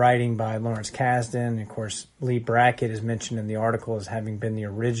 the writing by Lawrence Kasdan, and of course Lee Brackett is mentioned in the article as having been the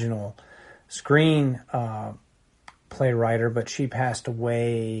original screen playwriter, but she passed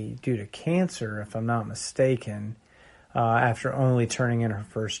away due to cancer, if I'm not mistaken, after only turning in her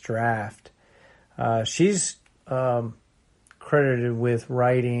first draft. She's credited with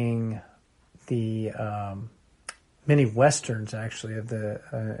writing the many westerns, actually,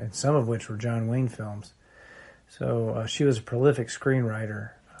 and some of which were John Wayne films. So she was a prolific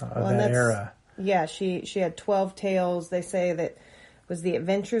screenwriter of that era. Yeah, she had 12 Tales. They say that was the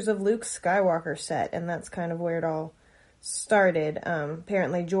Adventures of Luke Skywalker set, and that's kind of where it all started.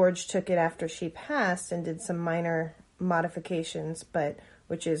 Apparently George took it after she passed and did some minor modifications,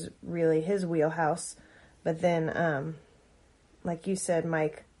 which is really his wheelhouse. But then, like you said,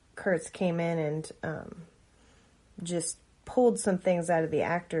 Mike, Kurtz came in and just pulled some things out of the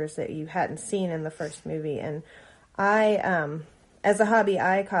actors that you hadn't seen in the first movie. And I, as a hobby,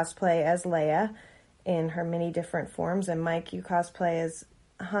 I cosplay as Leia in her many different forms. And Mike, you cosplay as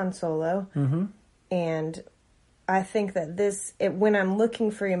Han Solo. Mm-hmm. And I think that when I'm looking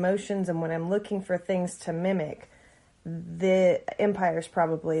for emotions and when I'm looking for things to mimic, the Empire's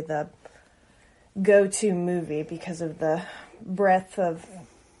probably the go-to movie because of the breadth of,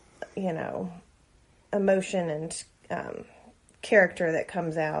 emotion and character that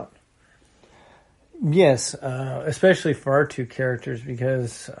comes out. Yes, especially for our two characters,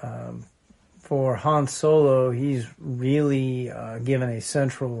 because for Han Solo, he's really given a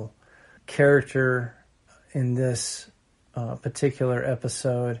central character in this particular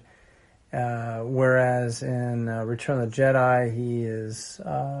episode, whereas in Return of the Jedi, he is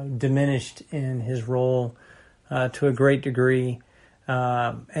diminished in his role to a great degree,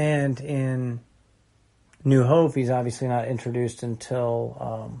 and in New Hope, he's obviously not introduced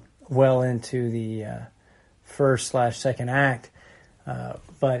until well into the first/second act.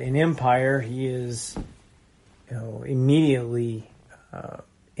 But in Empire, he is, immediately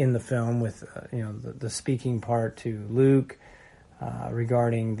in the film with, the speaking part to Luke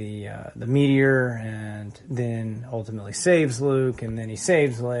regarding the meteor, and then ultimately saves Luke, and then he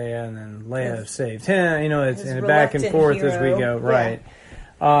saves Leia, and then Leia saves him. It's back and forth hero. As we go, right?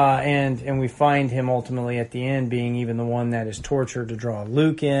 And we find him ultimately at the end being even the one that is tortured to draw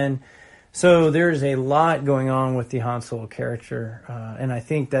Luke in. So there's a lot going on with the Han Solo character, and I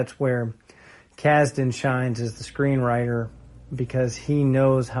think that's where Kasdan shines as the screenwriter, because he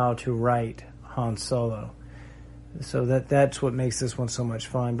knows how to write Han Solo. So that's what makes this one so much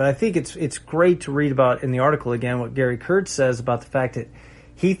fun. But I think it's great to read about in the article again what Gary Kurtz says about the fact that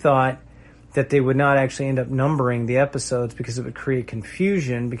he thought that they would not actually end up numbering the episodes because it would create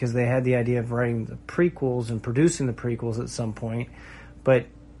confusion, because they had the idea of writing the prequels and producing the prequels at some point. But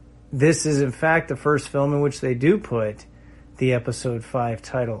this is, in fact, the first film in which they do put the Episode 5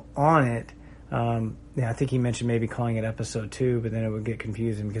 title on it. I think he mentioned maybe calling it Episode 2, but then it would get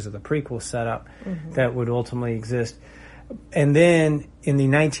confusing because of the prequel setup that would ultimately exist. And then in the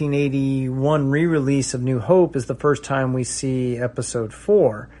 1981 re-release of New Hope is the first time we see Episode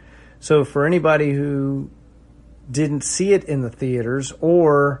 4. So for anybody who didn't see it in the theaters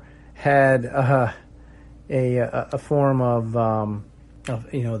or had a form of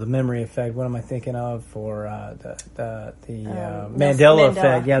the memory effect, what am I thinking of for the Mandela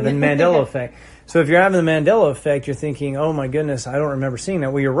effect? Yeah, the Mandela effect. So if you're having the Mandela effect, you're thinking, oh my goodness, I don't remember seeing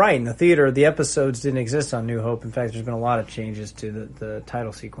that. Well, you're right. In the theater, the episodes didn't exist on New Hope. In fact, there's been a lot of changes to the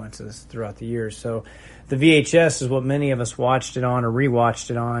title sequences throughout the years. So the VHS is what many of us watched it on or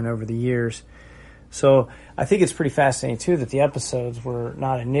rewatched it on over the years. So I think it's pretty fascinating, too, that the episodes were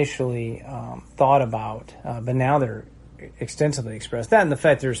not initially thought about, but now they're extensively expressed. That and the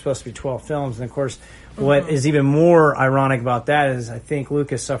fact there's supposed to be 12 films. And, of course, what is even more ironic about that is I think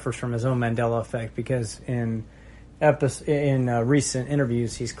Lucas suffers from his own Mandela effect, because in recent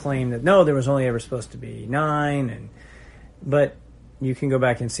interviews he's claimed that, no, there was only ever supposed to be 9. But you can go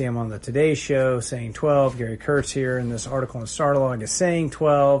back and see him on the Today Show saying 12. Gary Kurtz here in this article in Starlog is saying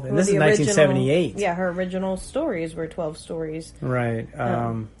 12. And this is 1978. Yeah, her original stories were 12 stories. Right.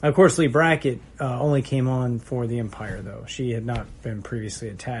 Of course, Lee Brackett only came on for The Empire, though. She had not been previously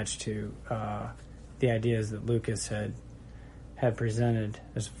attached to the ideas that Lucas had presented,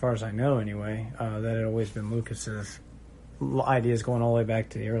 as far as I know anyway. That had always been Lucas's ideas going all the way back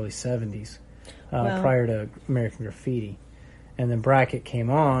to the early 70s, prior to American Graffiti. And then Brackett came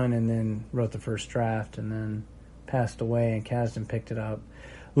on and then wrote the first draft and then passed away, and Kasdan picked it up.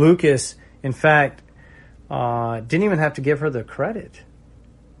 Lucas, in fact, didn't even have to give her the credit,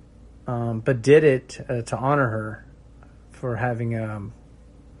 but did it to honor her for having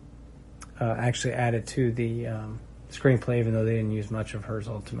actually added to the screenplay, even though they didn't use much of hers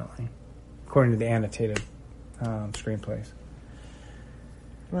ultimately, according to the annotated screenplays.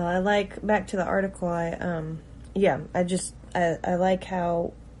 Well, I like, back to the article, I like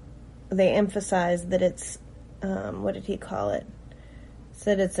how they emphasize that it's, what did he call it?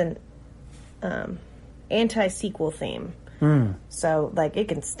 Said it's an anti-sequel theme. So, like, it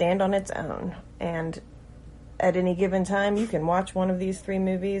can stand on its own. And at any given time, you can watch one of these 3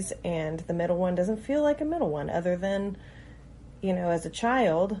 movies, and the middle one doesn't feel like a middle one, other than, as a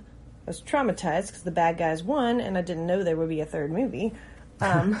child, I was traumatized because the bad guys won, and I didn't know there would be a 3rd movie.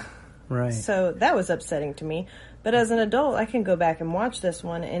 Right. So that was upsetting to me. But as an adult, I can go back and watch this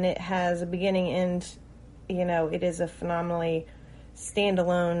one, and it has a beginning, end. It is a phenomenally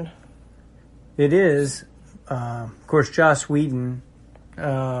standalone. It is. Of course, Joss Whedon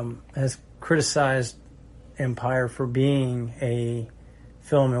has criticized Empire for being a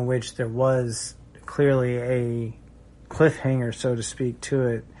film in which there was clearly a cliffhanger, so to speak, to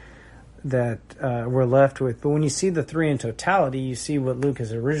it that we're left with. But when you see the 3 in totality, you see what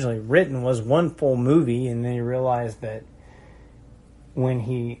Lucas originally written was one full movie, and then you realize that when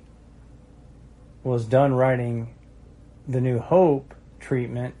he was done writing the New Hope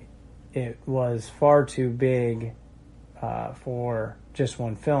treatment, it was far too big for just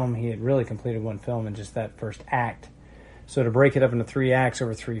one film. He had really completed one film in just that first act. So to break it up into 3 acts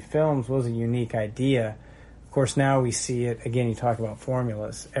over 3 films was a unique idea. Of course, now we see it, again, you talk about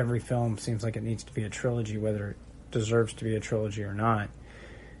formulas. Every film seems like it needs to be a trilogy, whether it deserves to be a trilogy or not.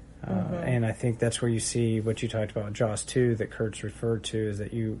 And I think that's where you see what you talked about with Jaws 2 that Kurtz referred to, is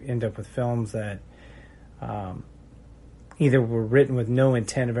that you end up with films that either were written with no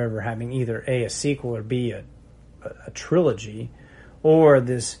intent of ever having either A, a sequel, or B, a trilogy, or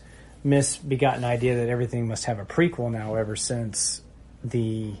this misbegotten idea that everything must have a prequel now ever since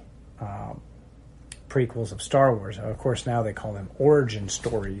the prequels of Star Wars. Of course, now they call them origin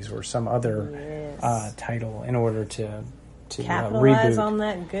stories or some other title in order to capitalize reboot on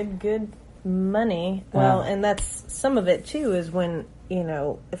that good money. Well, and that's some of it too, is when,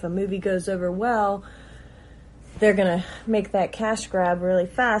 if a movie goes over well, they're going to make that cash grab really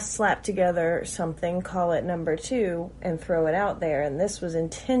fast, slap together something, call it number 2, and throw it out there. And this was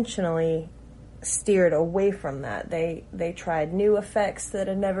intentionally steered away from that. They tried new effects that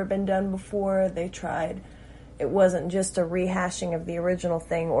had never been done before. It wasn't just a rehashing of the original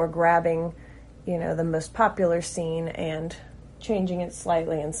thing or grabbing, the most popular scene and changing it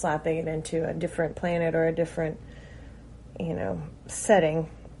slightly and slapping it into a different planet or a different, setting.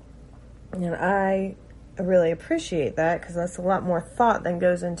 And I really appreciate that, because that's a lot more thought than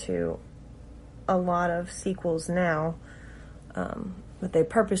goes into a lot of sequels now, but they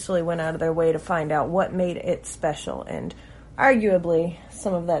purposely went out of their way to find out what made it special, and arguably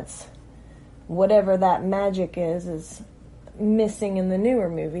some of that's whatever that magic is missing in the newer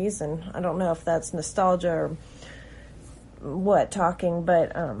movies, and I don't know if that's nostalgia or what talking,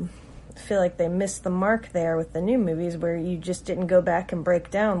 but I feel like they missed the mark there with the new movies, where you just didn't go back and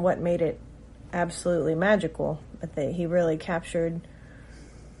break down what made it absolutely magical, but he really captured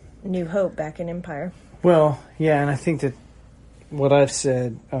New Hope back in Empire. Well, yeah, and I think that what I've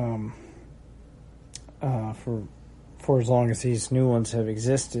said for as long as these new ones have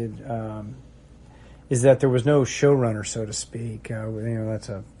existed is that there was no showrunner, so to speak. That's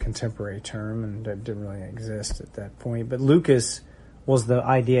a contemporary term, and that didn't really exist at that point. But Lucas was the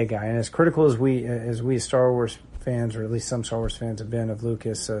idea guy, and as critical as we Star Wars fans, or at least some Star Wars fans, have been of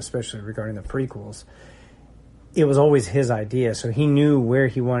Lucas, especially regarding the prequels, it was always his idea. So he knew where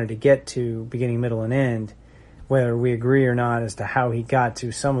he wanted to get to, beginning, middle, and end. Whether we agree or not as to how he got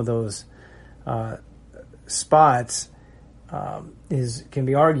to some of those spots can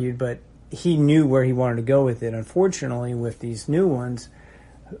be argued, but he knew where he wanted to go with it. Unfortunately, with these new ones,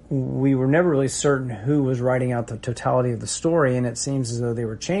 we were never really certain who was writing out the totality of the story, and it seems as though they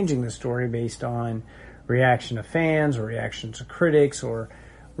were changing the story based on reaction of fans or reactions to critics or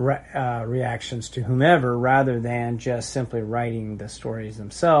reactions to whomever, rather than just simply writing the stories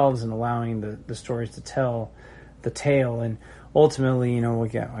themselves and allowing the stories to tell the tale. And ultimately,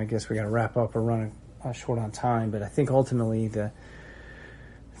 I guess we got to wrap up or run short on time, but I think ultimately the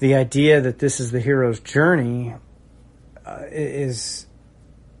idea that this is the hero's journey is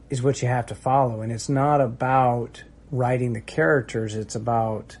what you have to follow, and it's not about writing the characters. It's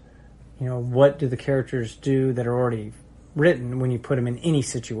about, what do the characters do that are already written when you put them in any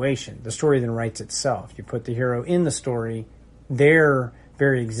situation. The story then writes itself. You put the hero in the story, their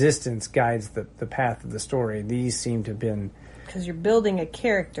very existence guides the path of the story. These seem to have been... Because you're building a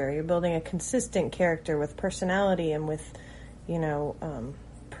character. You're building a consistent character with personality and with,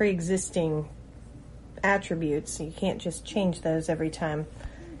 pre-existing attributes. You can't just change those every time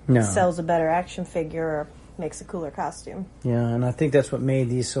No. sells a better action figure or makes a cooler costume. Yeah, and I think that's what made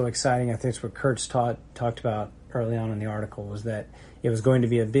these so exciting. I think it's what Kurtz talked about early on in the article, was that it was going to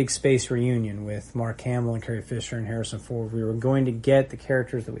be a big space reunion with Mark Hamill and Carrie Fisher and Harrison Ford. We were going to get the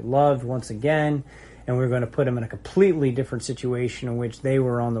characters that we loved once again, and we were going to put them in a completely different situation in which they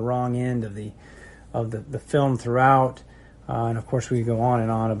were on the wrong end of the film throughout. And of course, we go on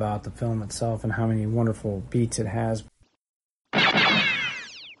and on about the film itself and how many wonderful beats it has.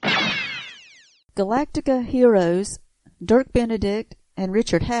 Galactica heroes Dirk Benedict and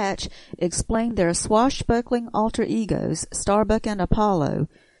Richard Hatch explain their swashbuckling alter egos, Starbuck and Apollo,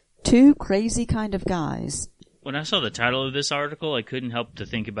 two crazy kind of guys. When I saw the title of this article, I couldn't help to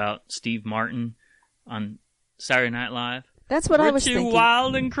think about Steve Martin on Saturday Night Live. That's what I was We're thinking. two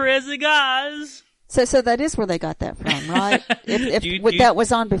wild and crazy guys. So that is where they got that from, right? If that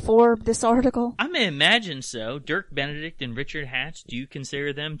was on before this article? I may imagine so. Dirk Benedict and Richard Hatch, do you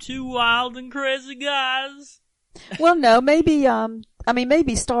consider them two wild and crazy guys? Well, no, maybe,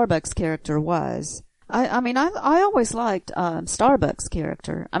 maybe Starbuck's character was. I always liked, Starbuck's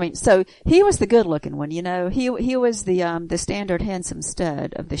character. So he was the good looking one, he was the standard handsome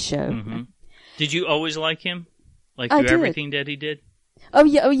stud of the show. Mm-hmm. Did you always like him? Like I through did. everything that he did? Oh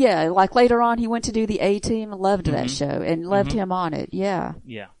yeah. Like later on, he went to do the A-Team. Loved that show and loved him on it. Yeah.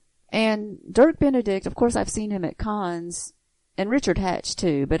 Yeah. And Dirk Benedict, of course, I've seen him at cons, and Richard Hatch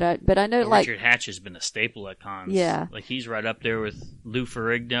too. But I know Richard Hatch has been a staple at cons. Yeah. Like he's right up there with Lou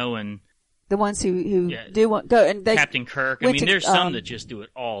Ferrigno and the ones who do go and they Captain Kirk. There's some that just do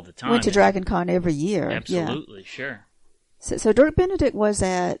it all the time. Went to Dragon Con every year. Absolutely, sure. So Dirk Benedict was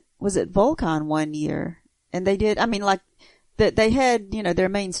at Volcon one year, and they did. That they had, their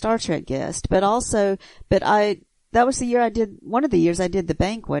main Star Trek guest, that was the year one of the years I did the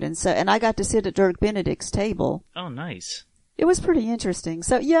banquet, and I got to sit at Dirk Benedict's table. Oh, nice. It was pretty interesting.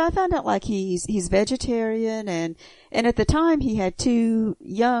 So yeah, I found out like he's vegetarian, and at the time he had two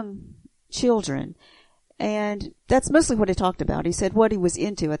young children, and that's mostly what he talked about. He said what he was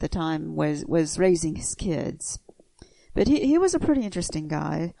into at the time was raising his kids. But he was a pretty interesting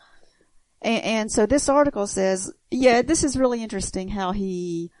guy. And so this article says, this is really interesting how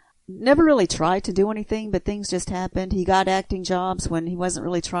he never really tried to do anything, but things just happened. He got acting jobs when he wasn't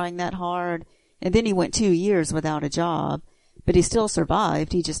really trying that hard. And then he went 2 years without a job, but he still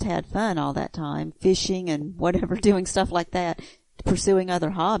survived. He just had fun all that time, fishing and whatever, doing stuff like that, pursuing other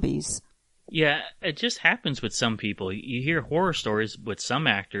hobbies. Yeah, it just happens with some people. You hear horror stories with some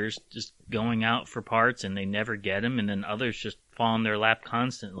actors just going out for parts and they never get them, and then others just fall in their lap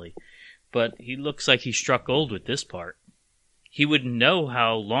constantly. but he looks like he struck gold with this part. He wouldn't know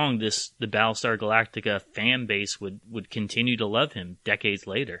how long the Battlestar Galactica fan base would continue to love him decades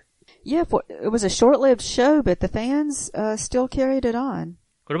later. Yeah, it was a short-lived show, but the fans still carried it on.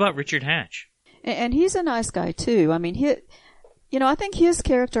 What about Richard Hatch? And he's a nice guy too. I mean, I think his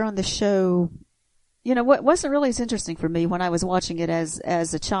character on the show, what wasn't really as interesting for me when I was watching it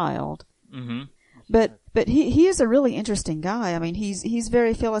as a child. Mm-hmm. But he is a really interesting guy. I mean, he's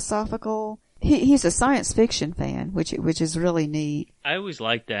very philosophical. He's a science fiction fan, which is really neat. I always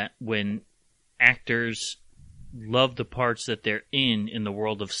like that when actors love the parts that they're in the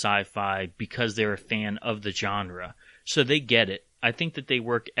world of sci-fi because they're a fan of the genre. So they get it. I think that they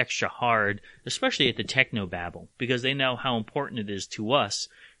work extra hard, especially at the Technobabble, because they know how important it is to us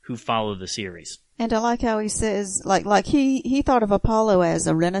who follow the series. And I like how he says, like he thought of Apollo as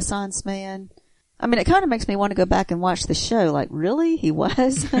a Renaissance man. I mean, it kind of makes me want to go back and watch the show. Like, really? He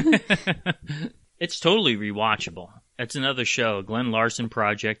was? It's totally rewatchable. It's another show, a Glenn Larson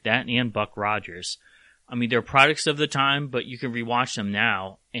project, that and Buck Rogers. I mean, they're products of the time, but you can rewatch them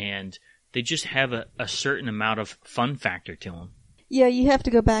now, and they just have a certain amount of fun factor to them. Yeah, you have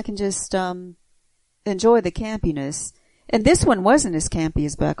to go back and just enjoy the campiness. And this one wasn't as campy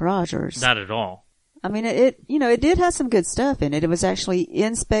as Buck Rogers. Not at all. I mean, it did have some good stuff in it. It was actually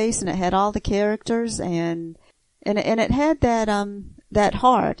in space, and it had all the characters, and it had that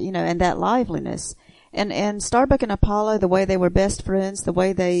heart, and that liveliness. And Starbuck and Apollo, the way they were best friends, the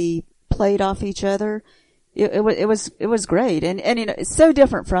way they played off each other, it was great. And it's so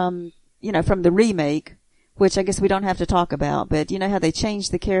different from the remake, which I guess we don't have to talk about, but how they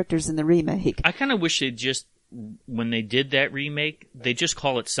changed the characters in the remake. I kind of wish they'd just, when they did that remake, they just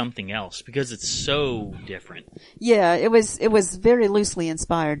call it something else because it's so different. Yeah, it was very loosely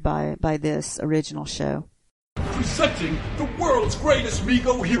inspired by this original show. Presenting the world's greatest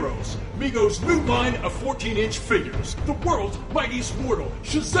Mego heroes. Mego's new line of 14-inch figures. The world's mightiest mortal,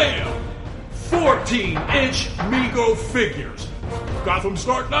 Shazam! 14-inch Mego figures. Gotham's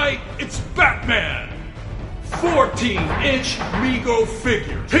Dark Knight, it's Batman! 14-inch Mego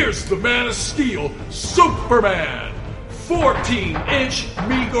figures. Here's the Man of Steel, Superman. 14-inch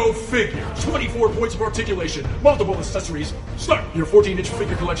Mego figures. 24 points of articulation, multiple accessories. Start your 14-inch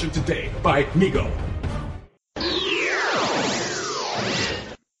figure collection today by Mego.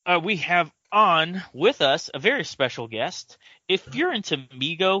 We have on with us a very special guest. If you're into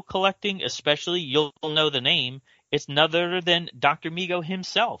Mego collecting especially, you'll know the name. It's none other than Dr. Mego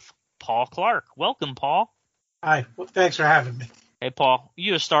himself, Paul Clark. Welcome, Paul. Hi. Well, thanks for having me. Hey, Paul.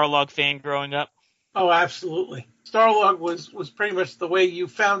 You a Starlog fan growing up? Oh, absolutely. Starlog was pretty much the way you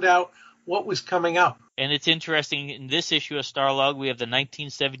found out what was coming up. And it's interesting, in this issue of Starlog, we have the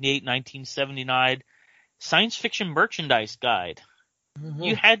 1978-1979 Science Fiction Merchandise Guide. Mm-hmm.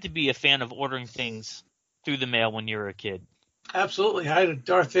 You had to be a fan of ordering things through the mail when you were a kid. Absolutely. I had a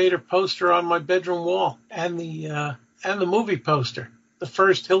Darth Vader poster on my bedroom wall and the movie poster, the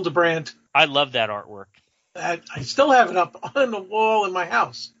first Hildebrandt. I love that artwork. I still have it up on the wall in my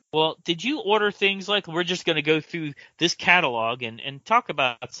house. Well, did you order things like, we're just going to go through this catalog and talk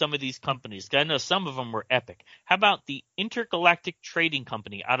about some of these companies? I know some of them were epic. How about the Intergalactic Trading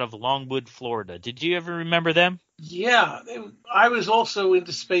Company out of Longwood, Florida? Did you ever remember them? Yeah, I was also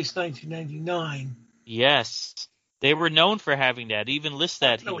into Space 1999. Yes, they were known for having that. Even list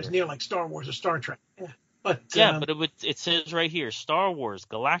that here. It was near like Star Wars or Star Trek. Yeah. But it says right here, Star Wars,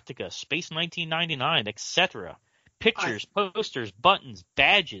 Galactica, Space 1999, etc. Pictures, posters, buttons,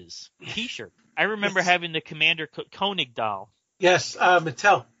 badges, T-shirt. I remember having the Commander Koenig doll. Yes,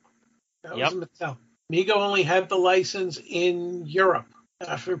 Mattel. That was Mattel. Mego only had the license in Europe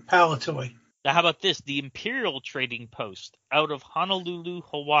for Palitoy. Now, how about this? The Imperial Trading Post out of Honolulu,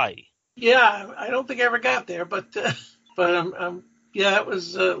 Hawaii. Yeah, I don't think I ever got there, but that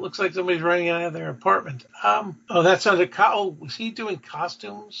was looks like somebody's running out of their apartment. That's under. Was he doing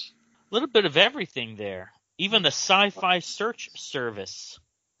costumes? A little bit of everything there. Even the Sci-Fi Search Service.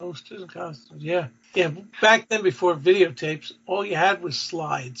 Posters and costumes, yeah. Yeah, back then before videotapes, all you had was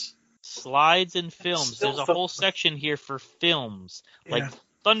slides. Slides and films. There's a whole section here for films, like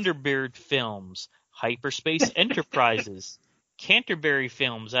Thunderbird Films, Hyperspace Enterprises, Canterbury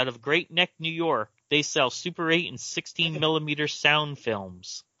Films out of Great Neck, New York. They sell Super 8 and 16mm sound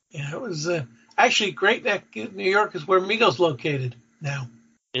films. Yeah, it was actually Great Neck, New York is where Mego's located now.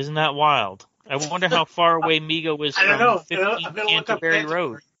 Isn't that wild? I wonder how far away Mego is from 15 Canterbury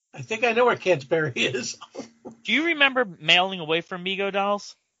Road. I think I know where Canterbury is. Do you remember mailing away from Mego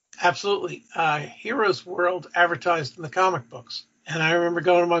dolls? Absolutely. Heroes World advertised in the comic books. And I remember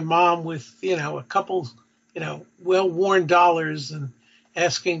going to my mom with, a couple, well-worn dollars and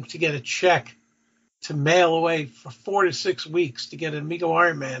asking to get a check to mail away for 4 to 6 weeks to get an Mego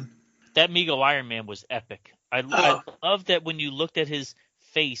Iron Man. That Mego Iron Man was epic. I love that when you looked at his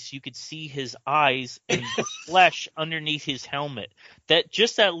face, you could see his eyes and flesh underneath his helmet. That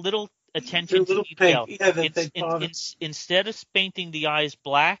little attention to detail. Instead of painting the eyes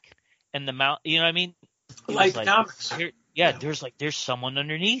black and the mouth, you know what I mean? Like comics. There's someone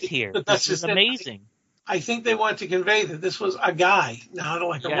underneath here. But this is amazing. I think they want to convey that this was a guy, not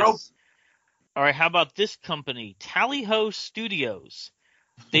like a robot. All right, how about this company, Tally-Ho Studios?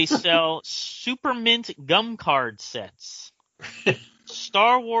 They sell Super Mint gum card sets,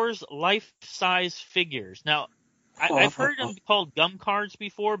 Star Wars life-size figures. Now, I've heard them called gum cards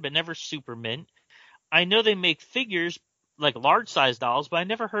before, but never Super Mint. I know they make figures like large-size dolls, but I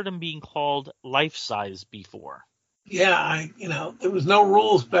never heard them being called life-size before. Yeah, there was no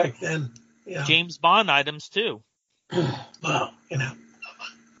rules back then. Yeah. James Bond items too. Well,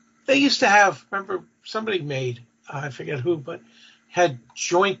 they used to have. Remember, somebody made, I forget who, but had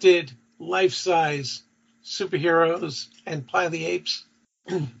jointed life-size superheroes and Planet of the Apes.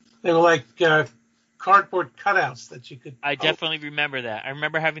 They were like cardboard cutouts that you could. I definitely remember that. I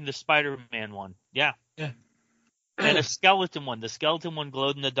remember having the Spider-Man one. Yeah. And a skeleton one. The skeleton one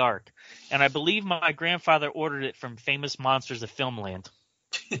glowed in the dark. And I believe my grandfather ordered it from Famous Monsters of Filmland.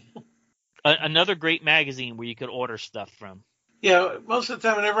 Another great magazine where you could order stuff from. Yeah, most of the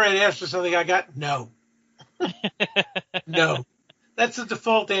time whenever I'd ask for something, I got no. No. That's the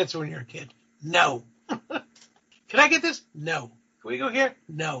default answer when you're a kid. No. Can I get this? No. Can we go here?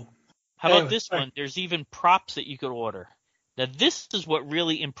 No. How about this one? There's even props that you could order. Now, this is what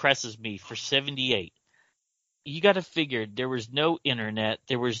really impresses me for 78. You got to figure there was no internet.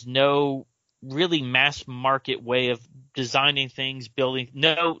 There was no really mass market way of designing things, building.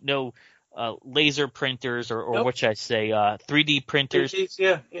 No laser printers or Nope. what should I say, 3D printers.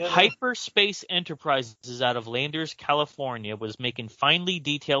 Yeah. Hyperspace Enterprises out of Landers, California was making finely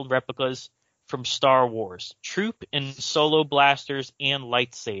detailed replicas from Star Wars, troop and solo blasters and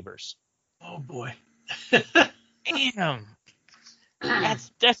lightsabers. Oh boy. Damn.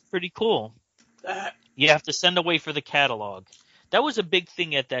 That's pretty cool. You have to send away for the catalog. That was a big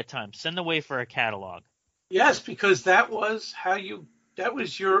thing at that time. Send away for a catalog. Yes, because that was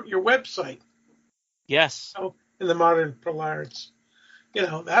your website. Yes. In the modern Polaris.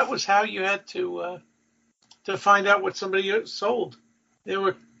 That was how you had to find out what somebody sold. There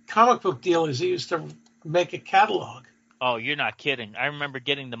were comic book dealers that used to make a catalog. Oh, you're not kidding. I remember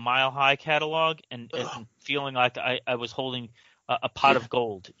getting the Mile High catalog and feeling like I was holding a pot of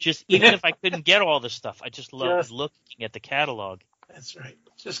gold. Just even if I couldn't get all the stuff, I just loved looking at the catalog. That's right.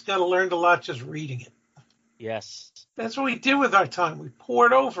 Just got to learn a lot just reading it. Yes. That's what we did with our time. We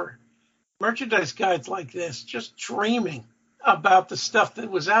poured over merchandise guides like this, just dreaming about the stuff that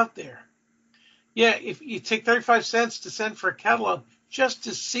was out there. Yeah, if you take 35 cents to send for a catalog just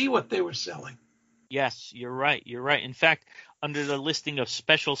to see what they were selling. Yes, you're right. In fact, under the listing of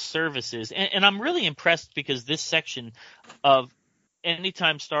special services, and I'm really impressed because this section of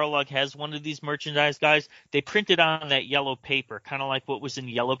anytime Starlog has one of these merchandise guys, they print it on that yellow paper, kind of like what was in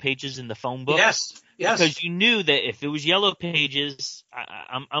Yellow Pages in the phone book. Yes. Because you knew that if it was Yellow Pages,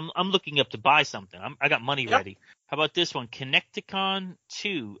 I'm looking up to buy something. I got money ready. How about this one? Connecticon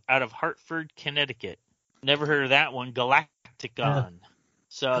 2 out of Hartford, Connecticut. Never heard of that one. Galacticon. Yeah.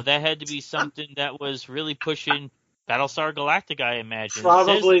 So that had to be something that was really pushing Battlestar Galactica, I imagine.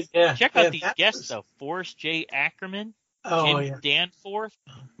 Probably, yeah. Check out these guests, though. Forrest J. Ackerman, Ken Danforth.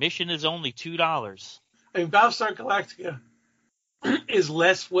 Mission is only $2. I mean, Battlestar Galactica is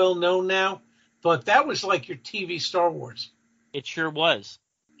less well known now, but that was like your TV Star Wars. It sure was.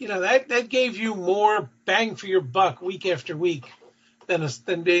 That gave you more bang for your buck week after week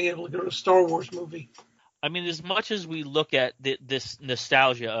than being able to go to a Star Wars movie. I mean, as much as we look at this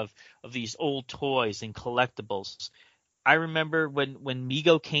nostalgia of these old toys and collectibles, I remember when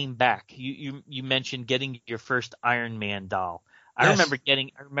Mego came back. You mentioned getting your first Iron Man doll. I remember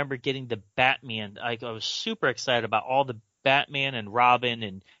getting the Batman. I was super excited about all the Batman and Robin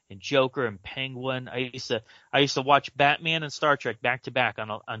and Joker and Penguin. I used to watch Batman and Star Trek back to back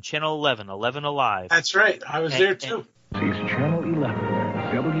on Channel 11 Alive. That's right. I was there too. It's Channel 11,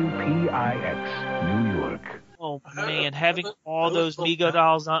 WPIX, New York. Oh man, having all those Mego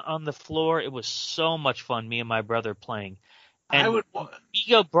dolls on the floor, it was so much fun. Me and my brother playing, and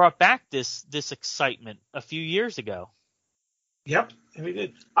Mego brought back this excitement a few years ago. Yep, we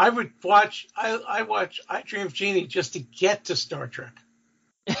did. I would watch. I watch I Dream of Jeannie just to get to Star Trek.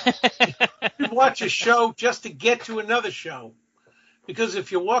 You'd watch a show just to get to another show, because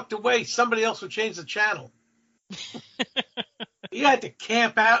if you walked away, somebody else would change the channel. You had to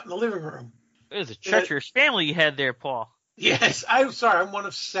camp out in the living room. It was a treacherous family you had there, Paul. Yes, I'm sorry. I'm one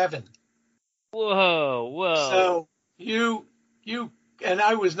of 7. Whoa. So you, and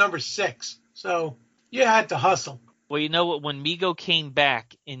I was number 6. So you had to hustle. Well, you know what? When Mego came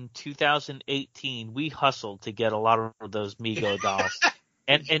back in 2018, we hustled to get a lot of those Mego dolls.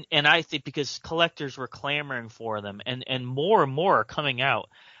 And I think because collectors were clamoring for them, and more are coming out.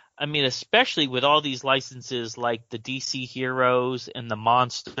 I mean, especially with all these licenses like the DC Heroes and the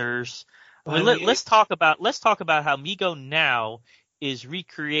Monsters. I mean, let's talk about how Mego now is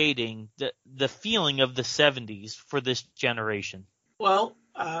recreating the feeling of the 70s for this generation. Well,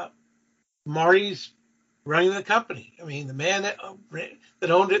 Marty's running the company. I mean, the man that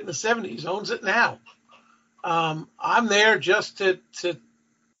owned it in the 70s owns it now. I'm there just to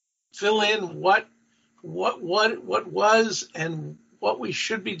fill in what was and what we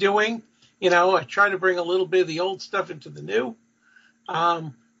should be doing. I try to bring a little bit of the old stuff into the new.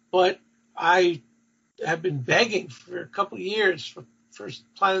 But I have been begging for a couple of years for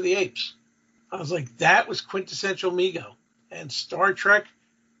Planet of the Apes. I was like, that was quintessential Mego. And Star Trek,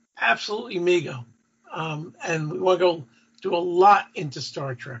 absolutely Mego. And we want to go do a lot into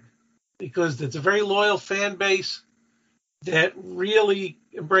Star Trek because it's a very loyal fan base that really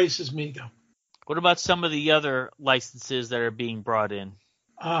embraces Mego. What about some of the other licenses that are being brought in?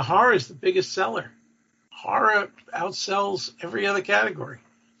 Horror is the biggest seller. Horror outsells every other category.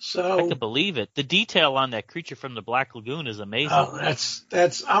 So I can believe it. The detail on that creature from the Black Lagoon is amazing. Oh,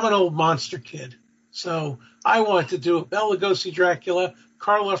 that's. I'm an old monster kid, so I wanted to do a Bela Lugosi Dracula,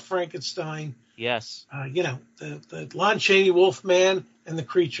 Karloff Frankenstein. Yes. The Lon Chaney Wolfman and the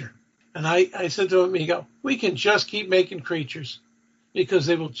creature. And I said to Mego, we can just keep making creatures because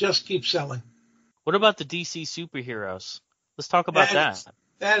they will just keep selling. What about the DC superheroes? Let's talk about that.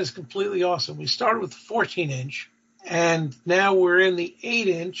 That is completely awesome. We started with the 14-inch, and now we're in the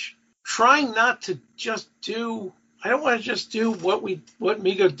 8-inch, trying not to just do – I don't want to just do what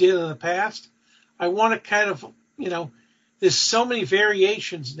Mego did in the past. I want to kind of, there's so many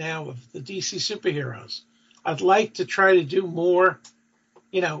variations now of the DC superheroes. I'd like to try to do more,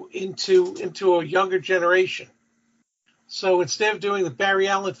 into a younger generation. So instead of doing the Barry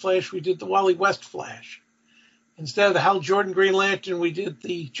Allen Flash, we did the Wally West Flash. Instead of the Hal Jordan Green Lantern, we did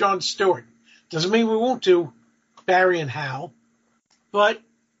the John Stewart. Doesn't mean we won't do Barry and Hal, but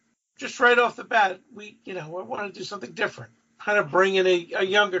just right off the bat, I want to do something different, kind of bring in a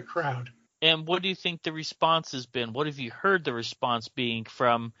younger crowd. And what do you think the response has been? What have you heard the response being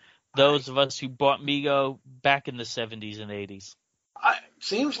from those of us who bought Mego back in the 70s and 80s?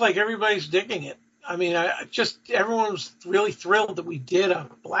 Seems like everybody's digging it. I mean, everyone was really thrilled that we did a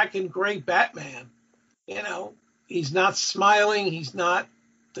black and gray Batman. He's not smiling. He's not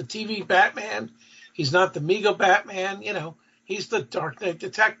the TV Batman. He's not the Mego Batman. He's the Dark Knight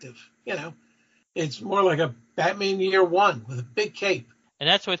detective. It's more like a Batman Year One with a big cape. And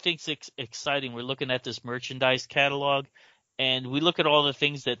that's what I think is exciting. We're looking at this merchandise catalog, and we look at all the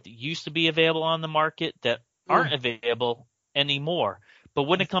things that used to be available on the market that aren't available anymore. But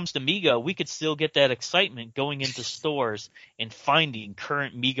when it comes to Mego, we could still get that excitement going into stores and finding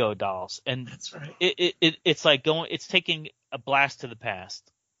current Mego dolls. And that's right. It's like it's taking a blast to the past.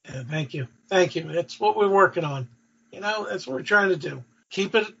 Yeah, thank you. That's what we're working on. That's what we're trying to do.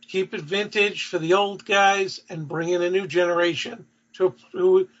 Keep it vintage for the old guys and bring in a new generation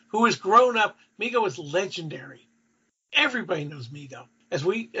who has grown up. Mego is legendary. Everybody knows Mego.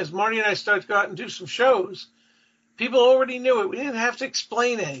 As Marty and I started to go out and do some shows, people already knew it. We didn't have to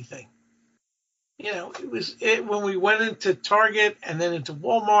explain anything. When we went into Target and then into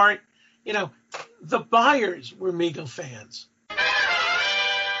Walmart, the buyers were Mego fans.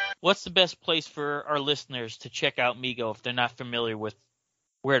 What's the best place for our listeners to check out Mego if they're not familiar with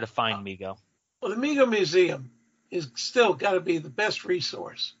where to find Mego? Well, the Mego Museum is still got to be the best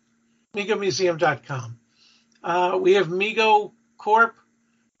resource. MegoMuseum.com. We have Mego Corp.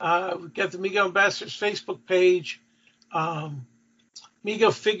 We've got the Mego Ambassadors Facebook page.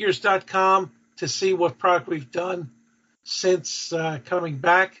 MegoFigures.com to see what product we've done since coming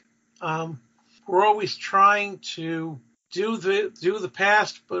back. We're always trying to do the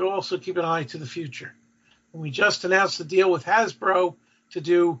past, but also keep an eye to the future. And we just announced the deal with Hasbro to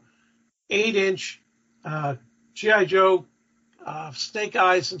do 8-inch G.I. Joe, Snake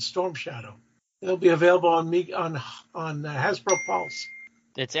Eyes, and Storm Shadow. They'll be available on Hasbro Pulse.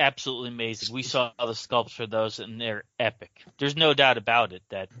 It's absolutely amazing. We saw the sculpts for those, and they're epic. There's no doubt about it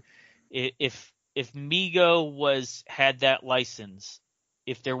that if Mego had that license,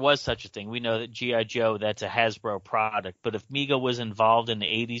 if there was such a thing, we know that G.I. Joe, that's a Hasbro product. But if Mego was involved in the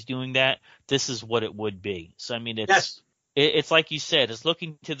 80s doing that, this is what it would be. So, I mean, It's like you said, it's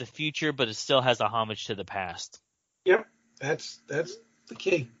looking to the future, but it still has a homage to the past. Yep, that's the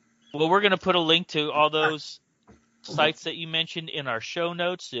key. Well, we're going to put a link to all those sites that you mentioned in our show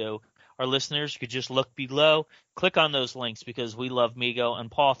notes, so our listeners could just look below, click on those links, because we love Mego.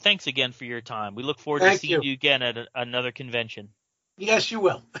 And Paul, thanks again for your time. We look forward to seeing you again at another convention. Yes, you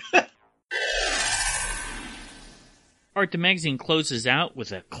will. Art the Magazine closes out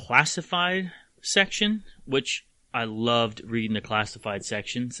with a classified section, which I loved reading the classified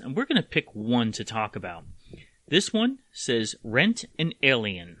sections, and we're going to pick one to talk about. This one says, Rent an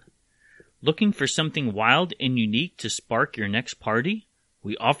Alien. Looking for something wild and unique to spark your next party?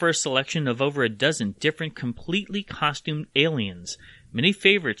 We offer a selection of over a dozen different completely costumed aliens, many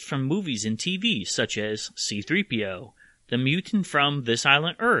favorites from movies and TV such as C-3PO, the mutant from This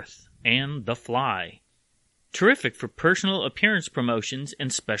Island Earth, and The Fly. Terrific for personal appearance promotions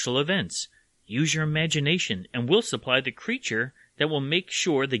and special events. Use your imagination and we'll supply the creature that will make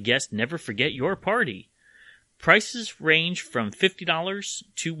sure the guests never forget your party. Prices range from $50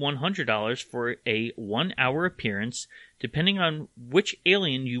 to $100 for a 1-hour appearance, depending on which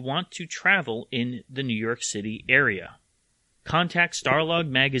alien you want to travel in the New York City area. Contact Starlog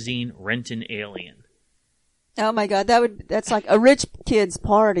Magazine, Rent an Alien. Oh my God, that's like a rich kid's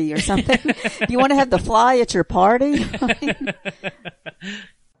party or something. Do you want to have the Fly at your party?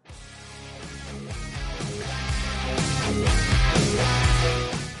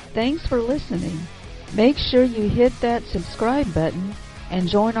 Thanks for listening. Make sure you hit that subscribe button and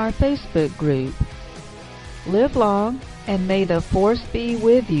join our Facebook group. Live long and may the Force be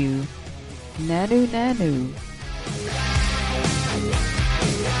with you. Nanu Nanu.